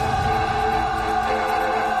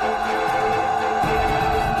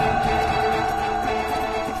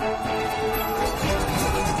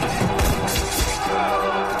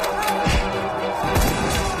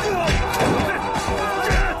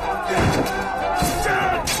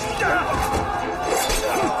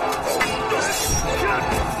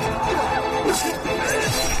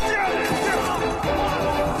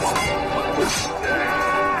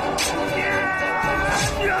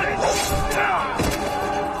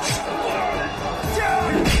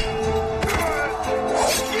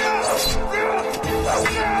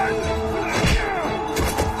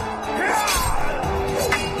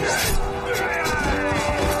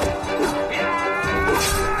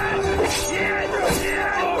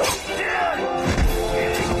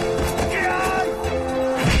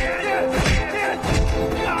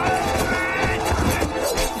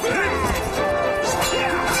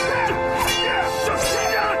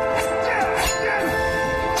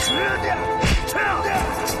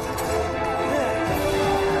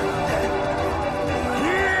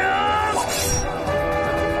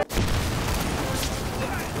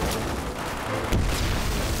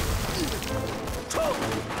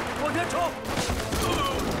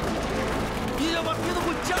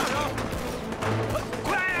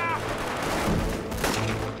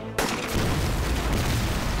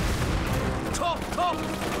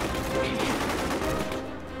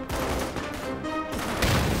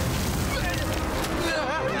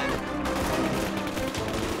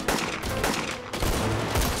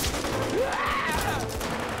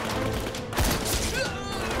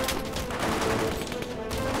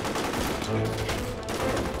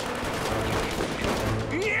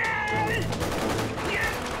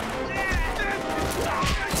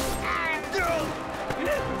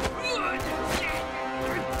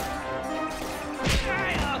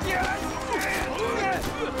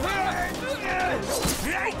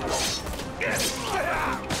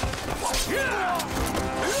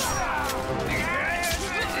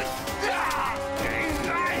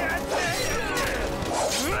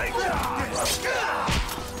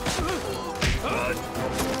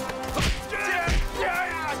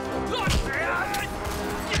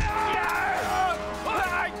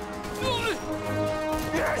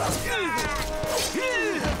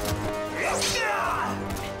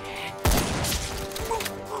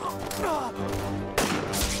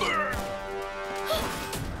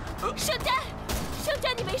圣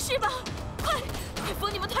战，你没事吧？快扶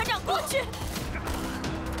你们团长过去！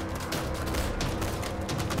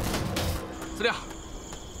司令，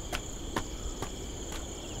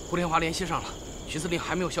胡天华联系上了，徐司令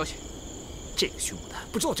还没有消息。这个徐牡丹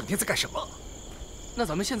不知道整天在干什么。那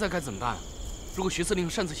咱们现在该怎么办？如果徐司令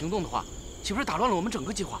擅自行动的话，岂不是打乱了我们整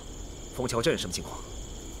个计划？枫桥镇什么情况？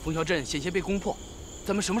枫桥镇险些被攻破，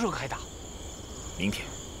咱们什么时候开打？明天。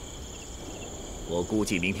我估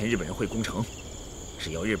计明天日本人会攻城，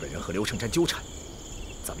只要日本人和刘成山纠缠，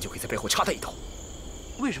咱们就可以在背后插他一刀。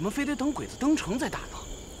为什么非得等鬼子登城再打呢？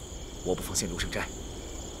我不放心刘胜斋，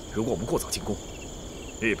如果我们过早进攻，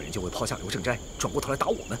日本人就会抛下刘胜斋，转过头来打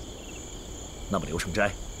我们。那么刘胜斋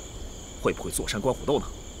会不会坐山观虎斗呢？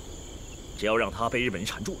只要让他被日本人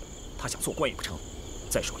缠住了，他想做官也不成。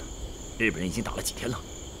再说了，日本人已经打了几天了，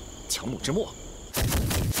强弩之末。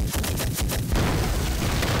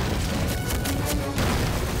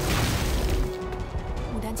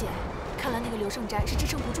牡丹姐，看来那个刘胜斋是支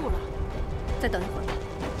撑不住了。再等一会儿吧，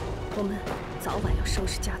我们早晚要收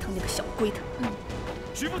拾加藤那个小龟头。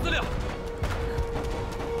徐副司令，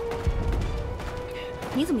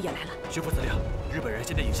你怎么也来了？徐副司令，日本人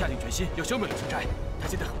现在已经下定决心要消灭刘胜斋，他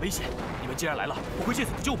现在很危险。你们既然来了，不会见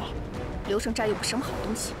死不救吗？刘胜斋又不是什么好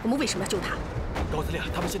东西，我们为什么要救他？高司令，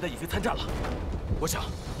他们现在已经参战了。我想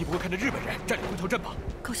你不会看着日本人占领枫桥镇吧？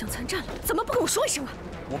高翔参战了，怎么不跟我说一声啊？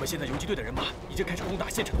我们现在游击队的人马已经开始攻打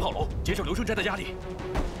现场炮楼，减少刘胜斋的压力。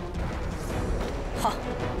好，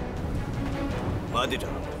马队长，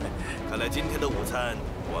看来今天的午餐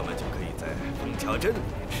我们就可以在枫桥镇里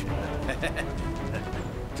面吃了。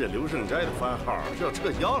这刘胜斋的番号是要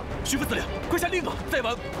撤销了。徐副司令，快下令啊！再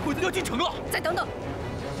晚鬼子要进城了。再等等，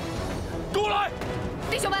跟我来！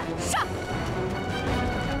弟兄们，上！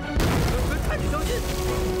太平将军，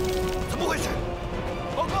怎么回事？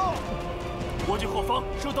报告，国军后方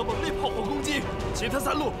受到猛烈炮火攻击，其他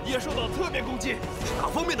3路也受到特别攻击。是哪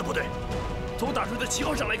方面的部队？从打出的旗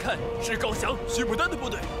号上来看，是高翔、徐牡丹的部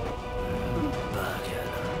队。天哪！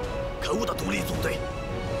可恶的独立纵队，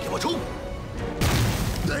给我冲！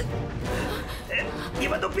你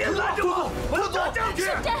们都别拦着我！我要打上去！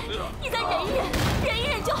胜斋，你再忍一忍，忍一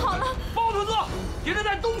忍就好了。报告团座，敌人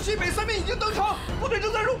在东西北3面已经登城，部队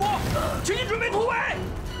正在入搏，请你准备突围。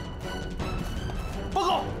报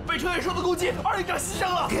告，北城也受到攻击，2营长牺牲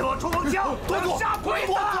了。给我冲锋枪！团座，杀鬼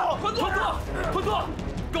子！团座，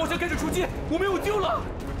高翔开始出击，我们有救了。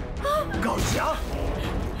高翔，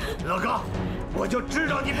老高，我就知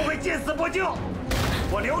道你不会见死不救。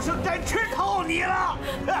我刘胜斋吃透你了！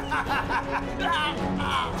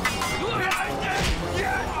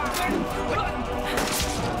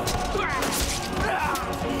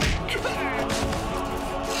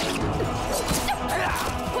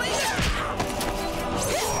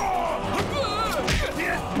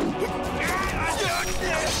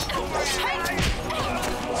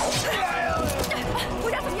部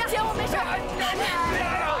长怎么样？姐，我没事。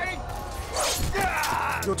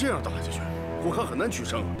要这样打下去，我看很难取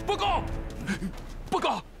胜。报告，报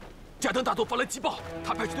告，加藤大佐发来急报，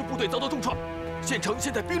他派去的部队遭到重创，县城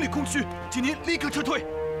现在兵力空虚，请您立刻撤退。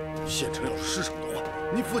县城要是失守的话，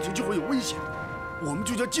你父亲就会有危险，我们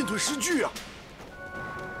就将进退失据啊！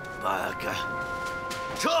八个，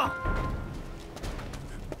撤！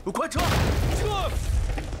快撤！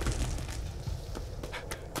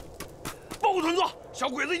报告团座，小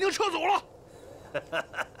鬼子已经撤走了。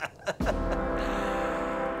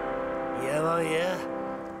阎王爷，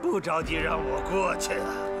不着急让我过去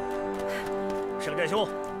啊！胜斋兄，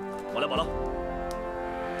我来保了。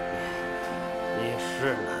你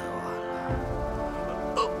是难完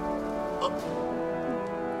了。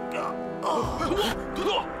团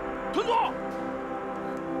座，团座！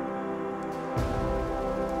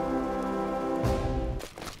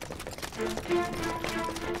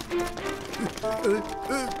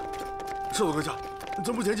少佐阁下，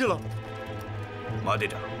怎么不前进了？马队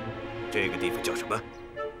长，这个地方叫什么？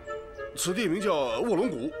此地名叫卧龙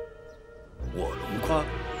谷。卧龙谷。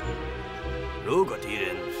如果敌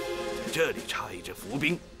人在这里插一支伏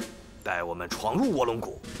兵，带我们闯入卧龙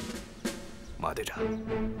谷，马队长，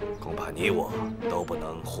恐怕你我都不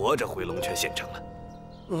能活着回龙泉县城了。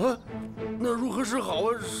啊，那如何是好啊，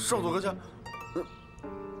少佐阁下？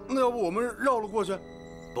那要不我们绕了过去？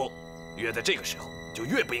不，越在这个时候就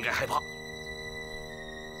越不应该害怕。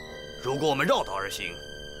如果我们绕道而行，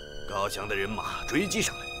高翔的人马追击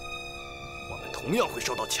上来，我们同样会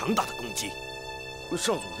受到强大的攻击。那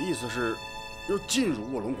少佐的意思是，要进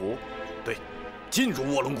入卧龙谷？对，进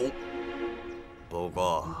入卧龙谷。不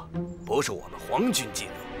过，不是我们皇军进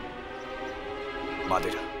入。马队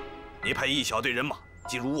长，你派一小队人马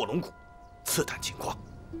进入卧龙谷，刺探情况。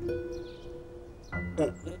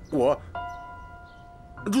我，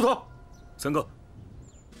朱涛，三哥，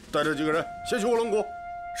带着几个人先去卧龙谷。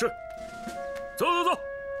是。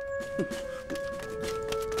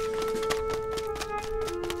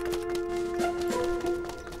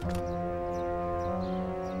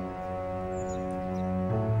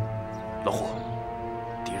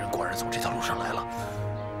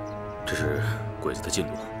的进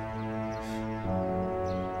路。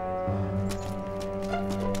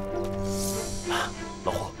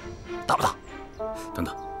老胡，打不打？等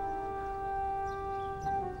等，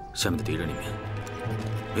下面的敌人里面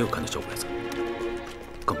没有看到小鬼子，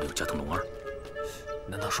更没有加藤龙二。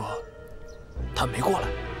难道说他没过来？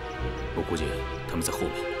我估计他们在后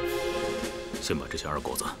面。先把这些二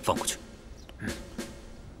狗子放过去。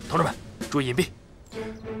同志们，注意隐蔽。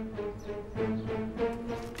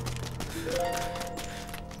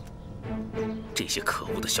这些可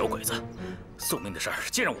恶的小鬼子，送命的事儿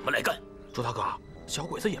竟让我们来干。朱大哥，小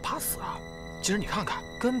鬼子也怕死啊！其实你看看，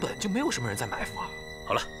根本就没有什么人在埋伏啊。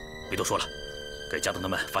好了，别多说了，给加藤他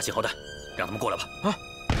们发信号弹，让他们过来吧。啊！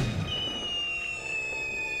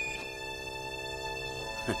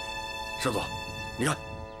沈总，你看，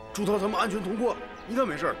朱涛他们安全通过，应该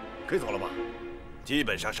没事，可以走了吧？基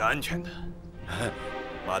本上是安全的。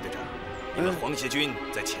马队长，你们皇协军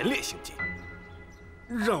在前列行进，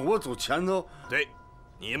让我走前头？对，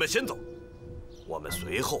你们先走，我们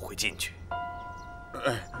随后会进去。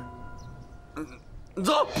哎，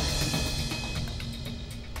走。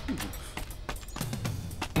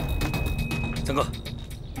三哥，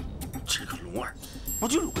这个龙二不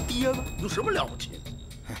就是有个爹吗？有什么了不起？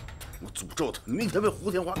我诅咒他，明天被胡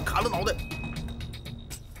天华砍了脑袋。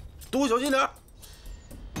多小心点。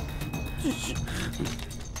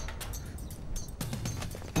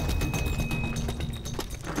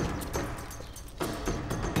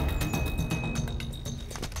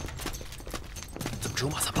怎么只有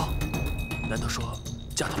马三胖？难道说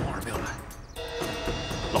加藤龙二没有来？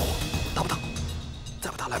老胡，打不打？再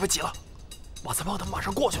不打来不及了，马三胖他们马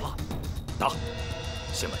上过去了。打！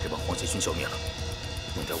先把这帮皇协军消灭了，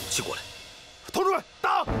弄点武器过来。同志们，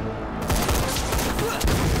打！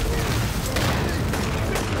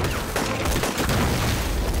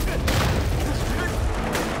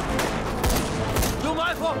有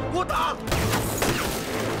埋伏，给我打！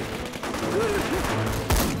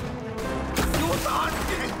给我打！给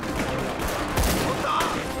我打！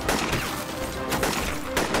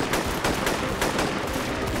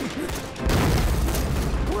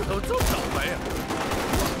我怎么这么倒霉呀？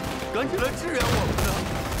赶紧来支援我们呐！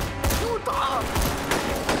给我打！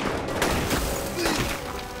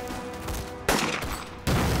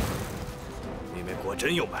里面果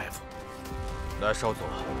真有埋伏。那少佐，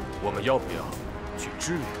我们要不要去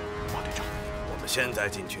支援马队长？我们现在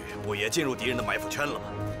进去，不也进入敌人的埋伏圈了吗？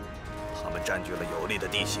他们占据了有利的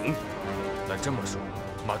地形。那这么说，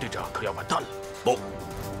马队长可要完蛋了。不，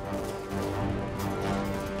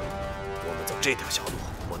我们走这条小路，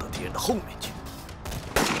摸到敌人的后面去。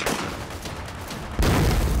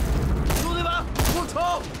兄弟们，给我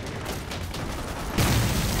冲！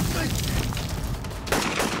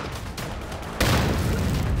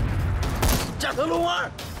加藤龙二，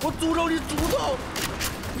我诅咒你诅咒！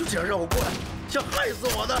你就这样让我过来，想害死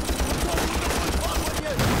我的！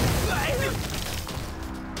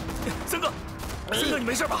三哥，三哥，你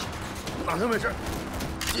没事吧？哪能没事？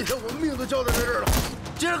今天我们命都交在这儿了，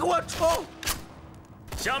接着给我冲！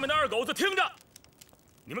下面的二狗子听着，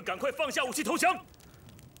你们赶快放下武器投降！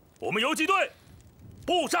我们游击队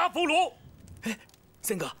不杀俘虏。哎，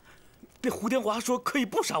三哥，那胡天华说可以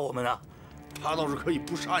不杀我们啊。他倒是可以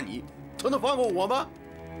不杀你，他能放过我吗？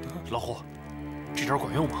老胡，这招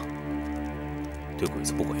管用吗？对鬼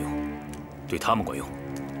子不管用，对他们管用。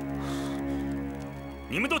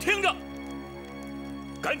你们都听着，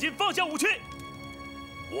赶紧放下武器！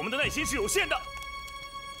我们的耐心是有限的，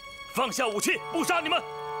放下武器，不杀你们，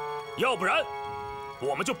要不然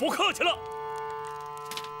我们就不客气了。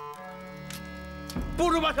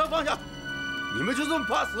不准把枪放下！你们就这么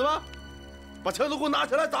怕死吗？把枪都给我拿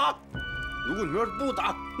起来打！如果你们要是不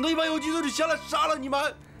打，那一帮游击队就下来杀了你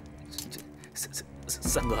们。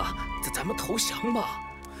三哥，咱们投降吧。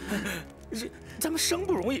咱们生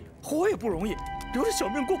不容易，活也不容易，留着小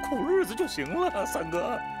命过苦日子就行了。三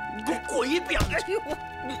哥，你给我滚一边！哎呦，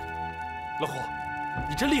老胡，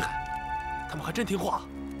你真厉害，他们还真听话。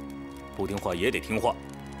不听话也得听话。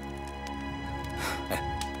哎，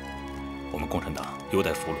我们共产党优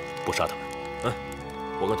待俘虏，不杀他们。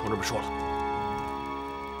我跟同志们说了。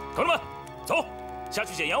同志们，走，下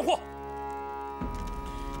去捡洋货。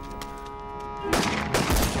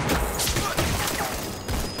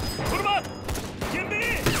同志们，隐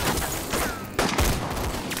蔽！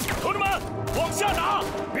同志们，往下打，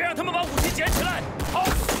别让他们把武器捡起来。好，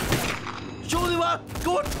兄弟们，给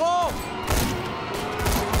我冲！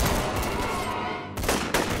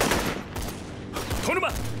同志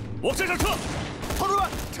们，往山上撤！同志们，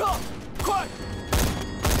撤！快！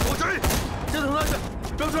我这里，先等下去，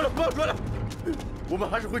不要追了，不要追了。我们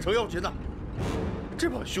还是回城要紧的。这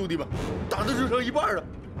帮兄弟们打的只剩一半了，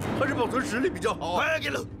还是保存实力比较好。快给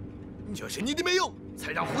了，就是你的没有，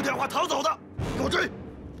才让胡天华逃走的。给我追！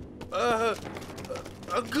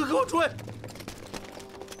给我追！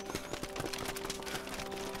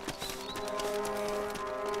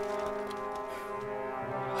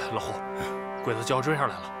老胡，鬼子就要追上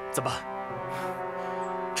来了，怎么办？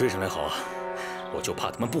追上来好啊，我就怕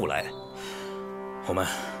他们不来。我们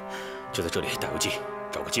就在这里打游击，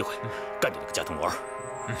找个机会干掉那个加藤罗二。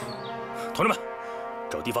同志们，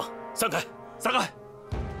找地方散开，散开！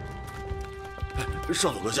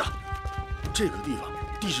少佐阁下，这个地方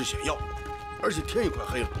地势险要，而且天也快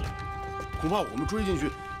黑了，恐怕我们追进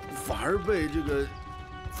去，反而被这个……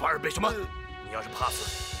反而被什么？你要是怕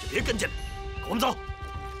死，就别跟进了，跟我们走。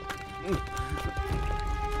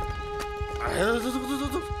哎呀，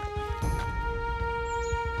走！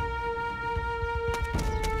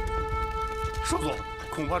少佐，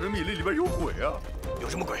恐怕这密林里边有鬼啊！有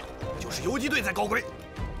什么鬼？就是游击队在搞鬼。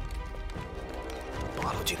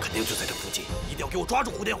八路军肯定就在这附近，一定要给我抓住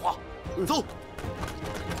胡天华。走。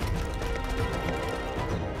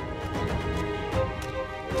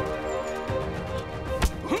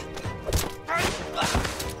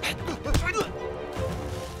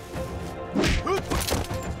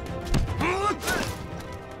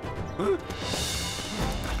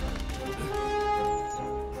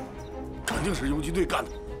肯定是游击队干的，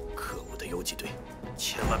可恶的游击队，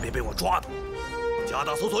千万别被我抓到！加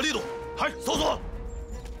大搜索力度，嗨，搜索！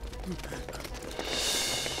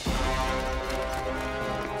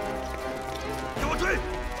给我追！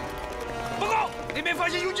报告，那边发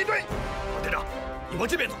现游击队。王队长，你往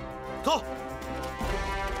这边走，走！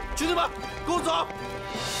兄弟们，跟我走！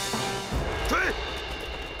追！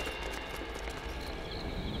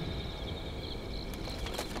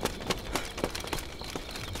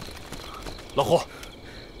老胡，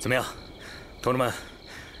怎么样？同志们，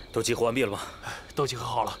都集合完毕了吗？都集合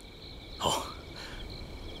好了。好，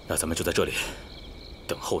那咱们就在这里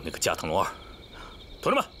等候那个加藤龙二。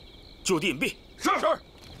同志们，就地隐蔽。是。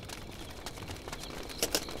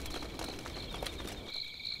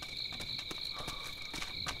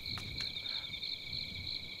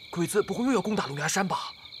鬼子不会又要攻打龙牙山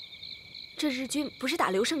吧？这日军不是打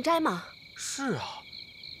刘胜斋吗？是啊，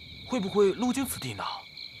会不会路经此地呢？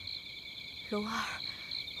龙二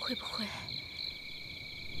会不会？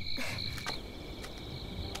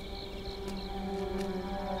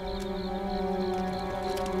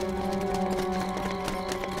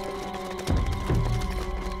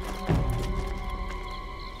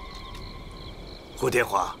胡天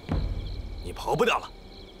华，你跑不掉了，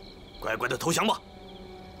乖乖的投降吧。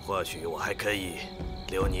或许我还可以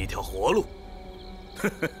留你一条活路。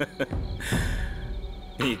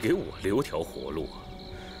你给我留条活路啊？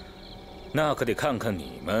那可得看看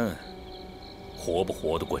你们活不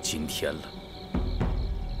活得过今天了。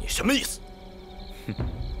你什么意思？哼，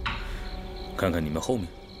看看你们后面。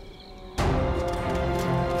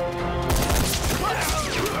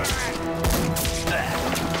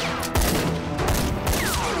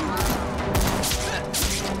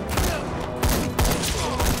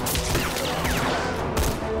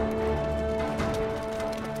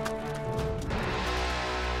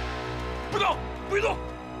不许动！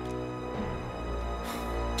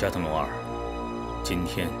加藤龙二，今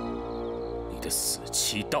天你的死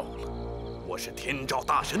期到了。我是天照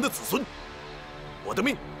大神的子孙，我的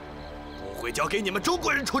命不会交给你们中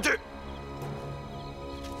国人处置。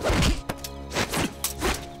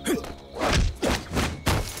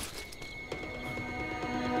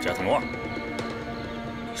加藤龙二，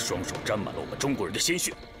你双手沾满了我们中国人的鲜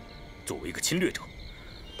血，作为一个侵略者，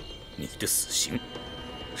你的死刑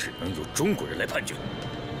只能由中国人来判决。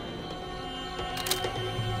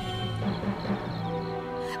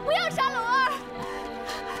不要杀龙二！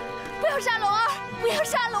不要杀龙二！不要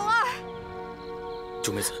杀龙二！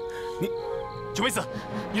九美子，九美子，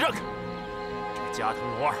你让开！这个加藤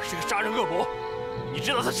龙二是个杀人恶魔，你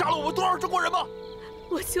知道他杀了我们多少中国人吗？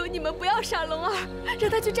我求你们不要杀龙二，让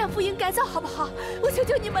他去战俘营改造好不好？我求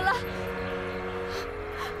求你们了。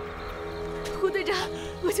胡队长，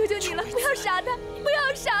我求求你了，不要杀他，不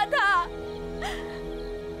要杀他！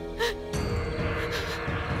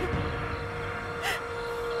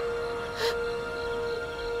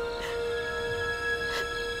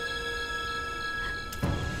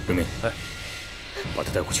刘明，哎，把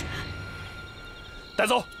他带过去，带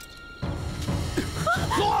走。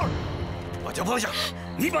龙二，把枪放下！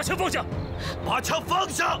你把枪放下！把枪放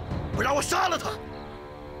下！不让我杀了他！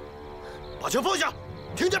把枪放下！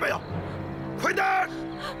听见没有？快点！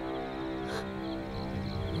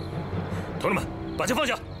同志们，把枪放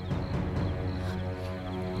下！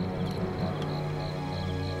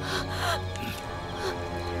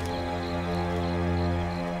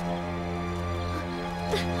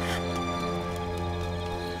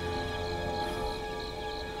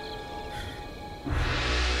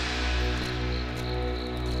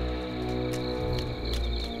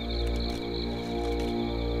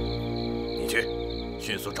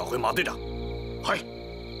迅速找回马队长。嗨。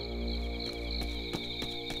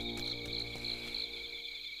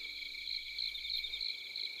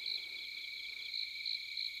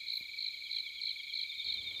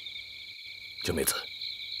九妹子，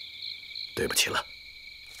对不起了。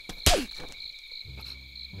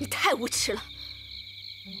你太无耻了！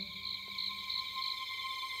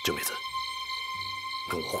九妹子，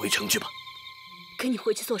跟我回城去吧。跟你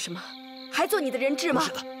回去做什么？还做你的人质吗？不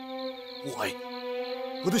是的，我爱你，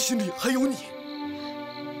我的心里还有你。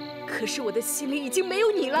可是我的心里已经没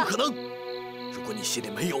有你了。不可能！如果你心里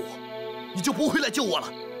没有我，你就不会来救我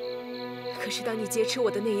了。可是当你劫持我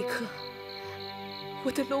的那一刻，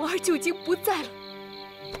我的龙儿就已经不在了。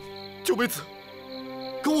九妹子，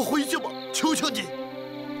跟我回去吧，求求你！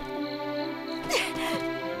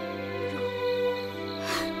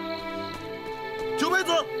九妹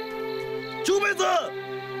子，九妹子！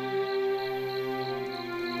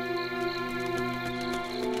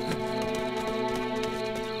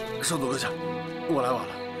少佐阁下，我来晚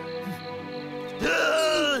了。